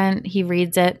accent. He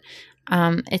reads it.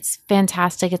 It's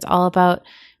fantastic. It's all about,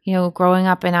 growing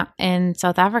up in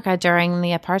South Africa during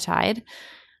the apartheid.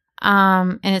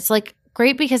 And it's like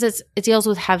great because it deals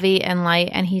with heavy and light,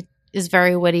 and he is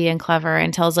very witty and clever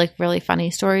and tells like really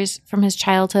funny stories from his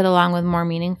childhood along with more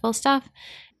meaningful stuff.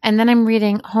 And then I'm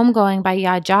reading Homegoing by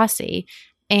Yaa Gyasi,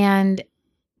 and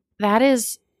that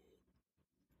is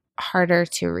harder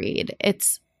to read.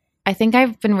 I think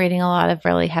I've been reading a lot of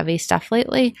really heavy stuff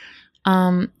lately,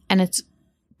 and it's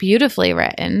beautifully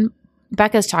written.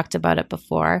 Becca's talked about it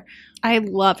before. I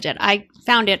loved it. I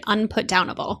found it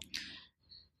unputdownable.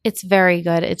 It's very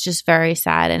good. It's just very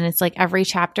sad. And it's like every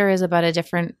chapter is about a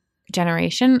different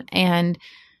generation, and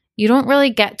you don't really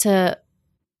get to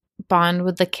bond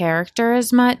with the character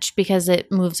as much because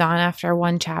it moves on after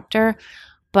one chapter.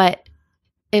 But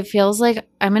it feels like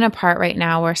I'm in a part right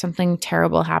now where something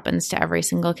terrible happens to every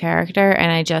single character,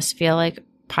 and I just feel like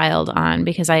piled on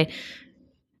because I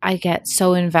get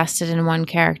so invested in one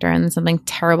character and then something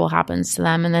terrible happens to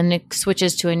them, and then it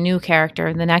switches to a new character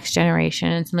in the next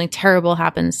generation and something terrible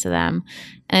happens to them,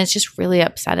 and it's just really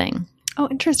upsetting. Oh,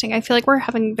 interesting. I feel like we're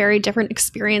having very different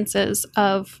experiences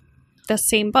of the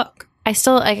same book. I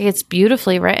still like it's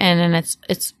beautifully written and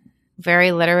it's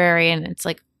very literary and it's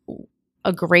like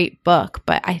a great book,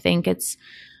 but I think it's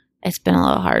been a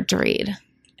little hard to read.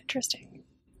 Interesting.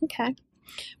 Okay.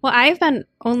 Well, I've been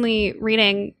only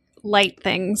reading light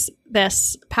things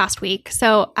this past week.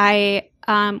 So I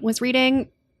was reading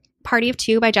Party of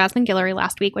Two by Jasmine Guillory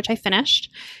last week, which I finished.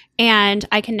 And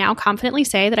I can now confidently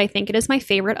say that I think it is my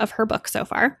favorite of her book so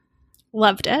far.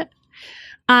 Loved it.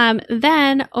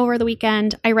 Then over the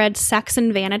weekend, I read Sex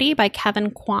and Vanity by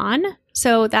Kevin Kwan.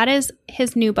 So that is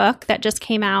his new book that just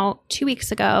came out 2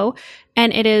 weeks ago.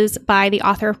 And it is by the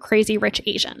author of Crazy Rich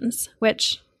Asians,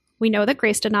 which we know that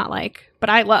Grace did not like, but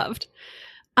I loved.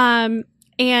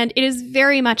 And it is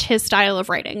very much his style of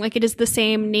writing. Like it is the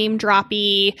same name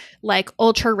droppy, like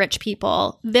ultra rich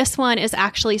people. This one is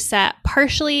actually set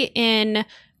partially in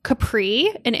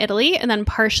Capri in Italy and then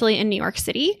partially in New York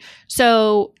City.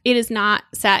 So it is not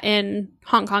set in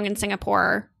Hong Kong and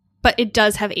Singapore, but it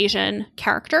does have Asian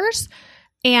characters.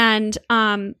 And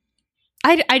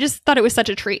I just thought it was such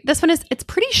a treat. This one it's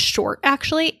pretty short,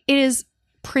 actually. It is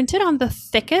printed on the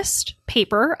thickest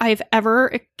paper I've ever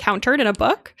encountered in a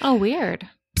book. Oh, weird.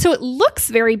 So it looks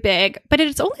very big, but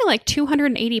it's only like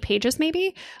 280 pages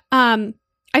maybe. I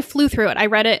flew through it. I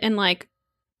read it in like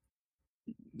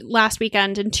last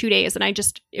weekend in 2 days, and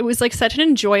it was like such an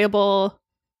enjoyable,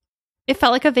 it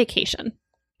felt like a vacation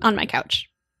on my couch.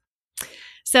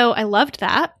 So I loved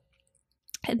that.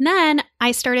 And then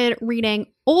I started reading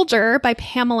Older by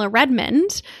Pamela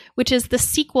Redmond, which is the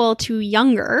sequel to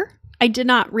Younger. I did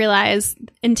not realize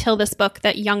until this book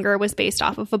that Younger was based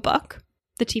off of a book,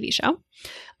 the TV show.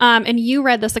 And you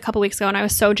read this a couple weeks ago, and I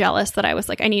was so jealous that I was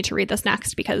like, I need to read this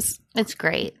next because it's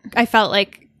great. I felt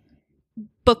like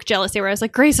book jealousy where I was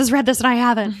like, Grace has read this and I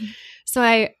haven't. Mm-hmm. So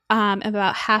I am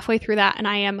about halfway through that, and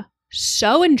I am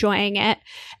so enjoying it.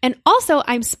 And also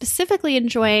I'm specifically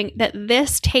enjoying that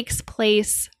this takes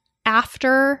place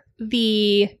after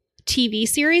the TV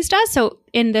series does. So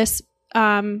in this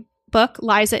book,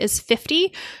 Liza is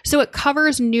 50. So it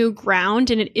covers new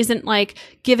ground, and it isn't like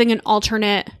giving an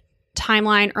alternate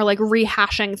timeline or like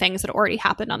rehashing things that already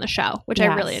happened on the show, which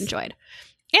I really enjoyed.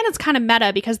 And it's kind of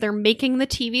meta because they're making the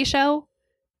TV show.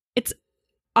 It's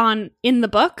in the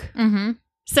book. Mm-hmm.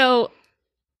 So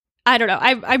I don't know.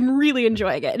 I'm really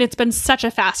enjoying it. And it's been such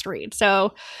a fast read.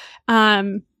 So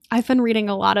I've been reading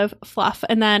a lot of fluff.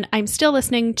 And then I'm still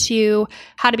listening to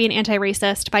How to Be an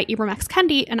Anti-Racist by Ibram X.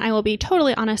 Kendi. And I will be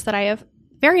totally honest that I have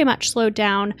very much slowed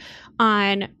down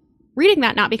on reading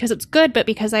that, not because it's good, but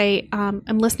because I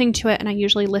am listening to it, and I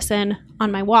usually listen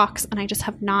on my walks, and I just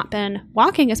have not been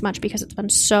walking as much because it's been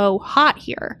so hot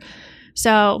here.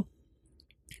 So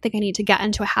I think I need to get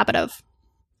into a habit of.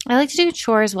 I like to do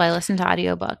chores while I listen to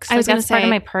audiobooks. I was going to say part of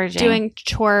my purging. Doing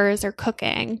chores or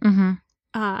cooking.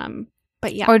 Mm-hmm.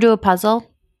 But yeah. Or do a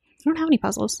puzzle. I don't have any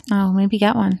puzzles. Oh, maybe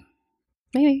get one.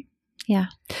 Maybe. Yeah.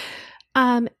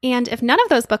 And if none of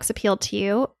those books appealed to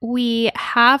you, we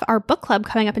have our book club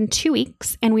coming up in 2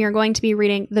 weeks, and we are going to be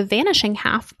reading The Vanishing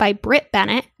Half by Britt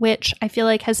Bennett, which I feel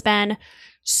like has been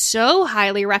so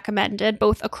highly recommended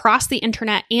both across the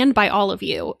internet and by all of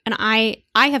you. And I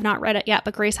have not read it yet,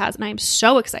 but Grace has, and I'm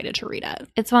so excited to read it.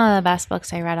 It's one of the best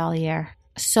books I read all year.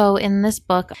 So in this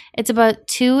book, it's about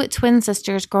two twin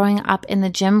sisters growing up in the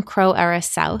Jim Crow era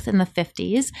South in the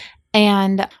 50s.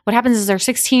 And what happens is they're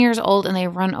 16 years old and they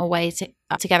run away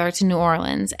together to New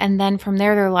Orleans. And then from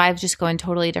there, their lives just go in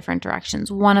totally different directions.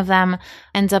 One of them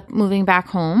ends up moving back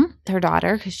home with her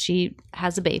daughter because she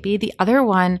has a baby. The other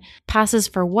one passes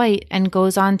for white and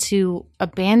goes on to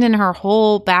abandon her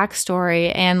whole backstory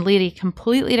and lead a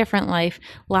completely different life,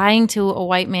 lying to a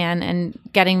white man and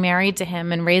getting married to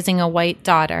him and raising a white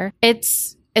daughter.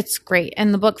 It's It's great.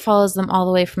 And the book follows them all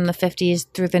the way from the 50s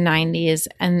through the 90s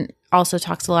and also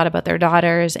talks a lot about their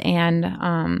daughters. And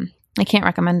I can't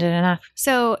recommend it enough.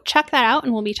 So check that out,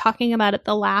 and we'll be talking about it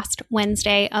the last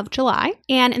Wednesday of July.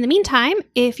 And in the meantime,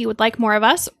 if you would like more of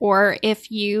us, or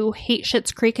if you hate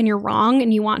Schitt's Creek and you're wrong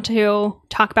and you want to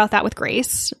talk about that with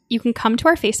Grace, you can come to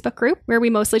our Facebook group where we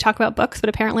mostly talk about books, but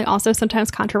apparently also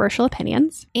sometimes controversial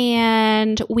opinions.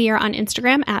 And we are on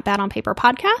Instagram at Bad on Paper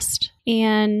Podcast.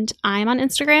 And I'm on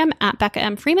Instagram at Becca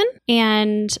M. Freeman.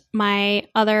 And my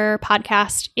other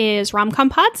podcast is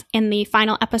Rom-Com Pods. And the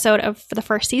final episode of the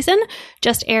first season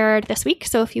just aired this week.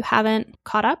 So if you haven't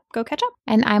caught up, go catch up.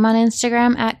 And I'm on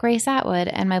Instagram at Grace Atwood.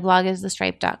 And my blog is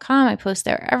thestripe.com. I post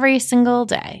there every single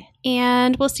day.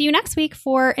 And we'll see you next week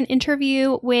for an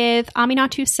interview with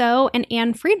Aminatou Sow and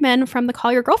Anne Friedman from the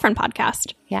Call Your Girlfriend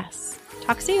podcast. Yes.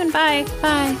 Talk soon. Bye.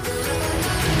 Bye.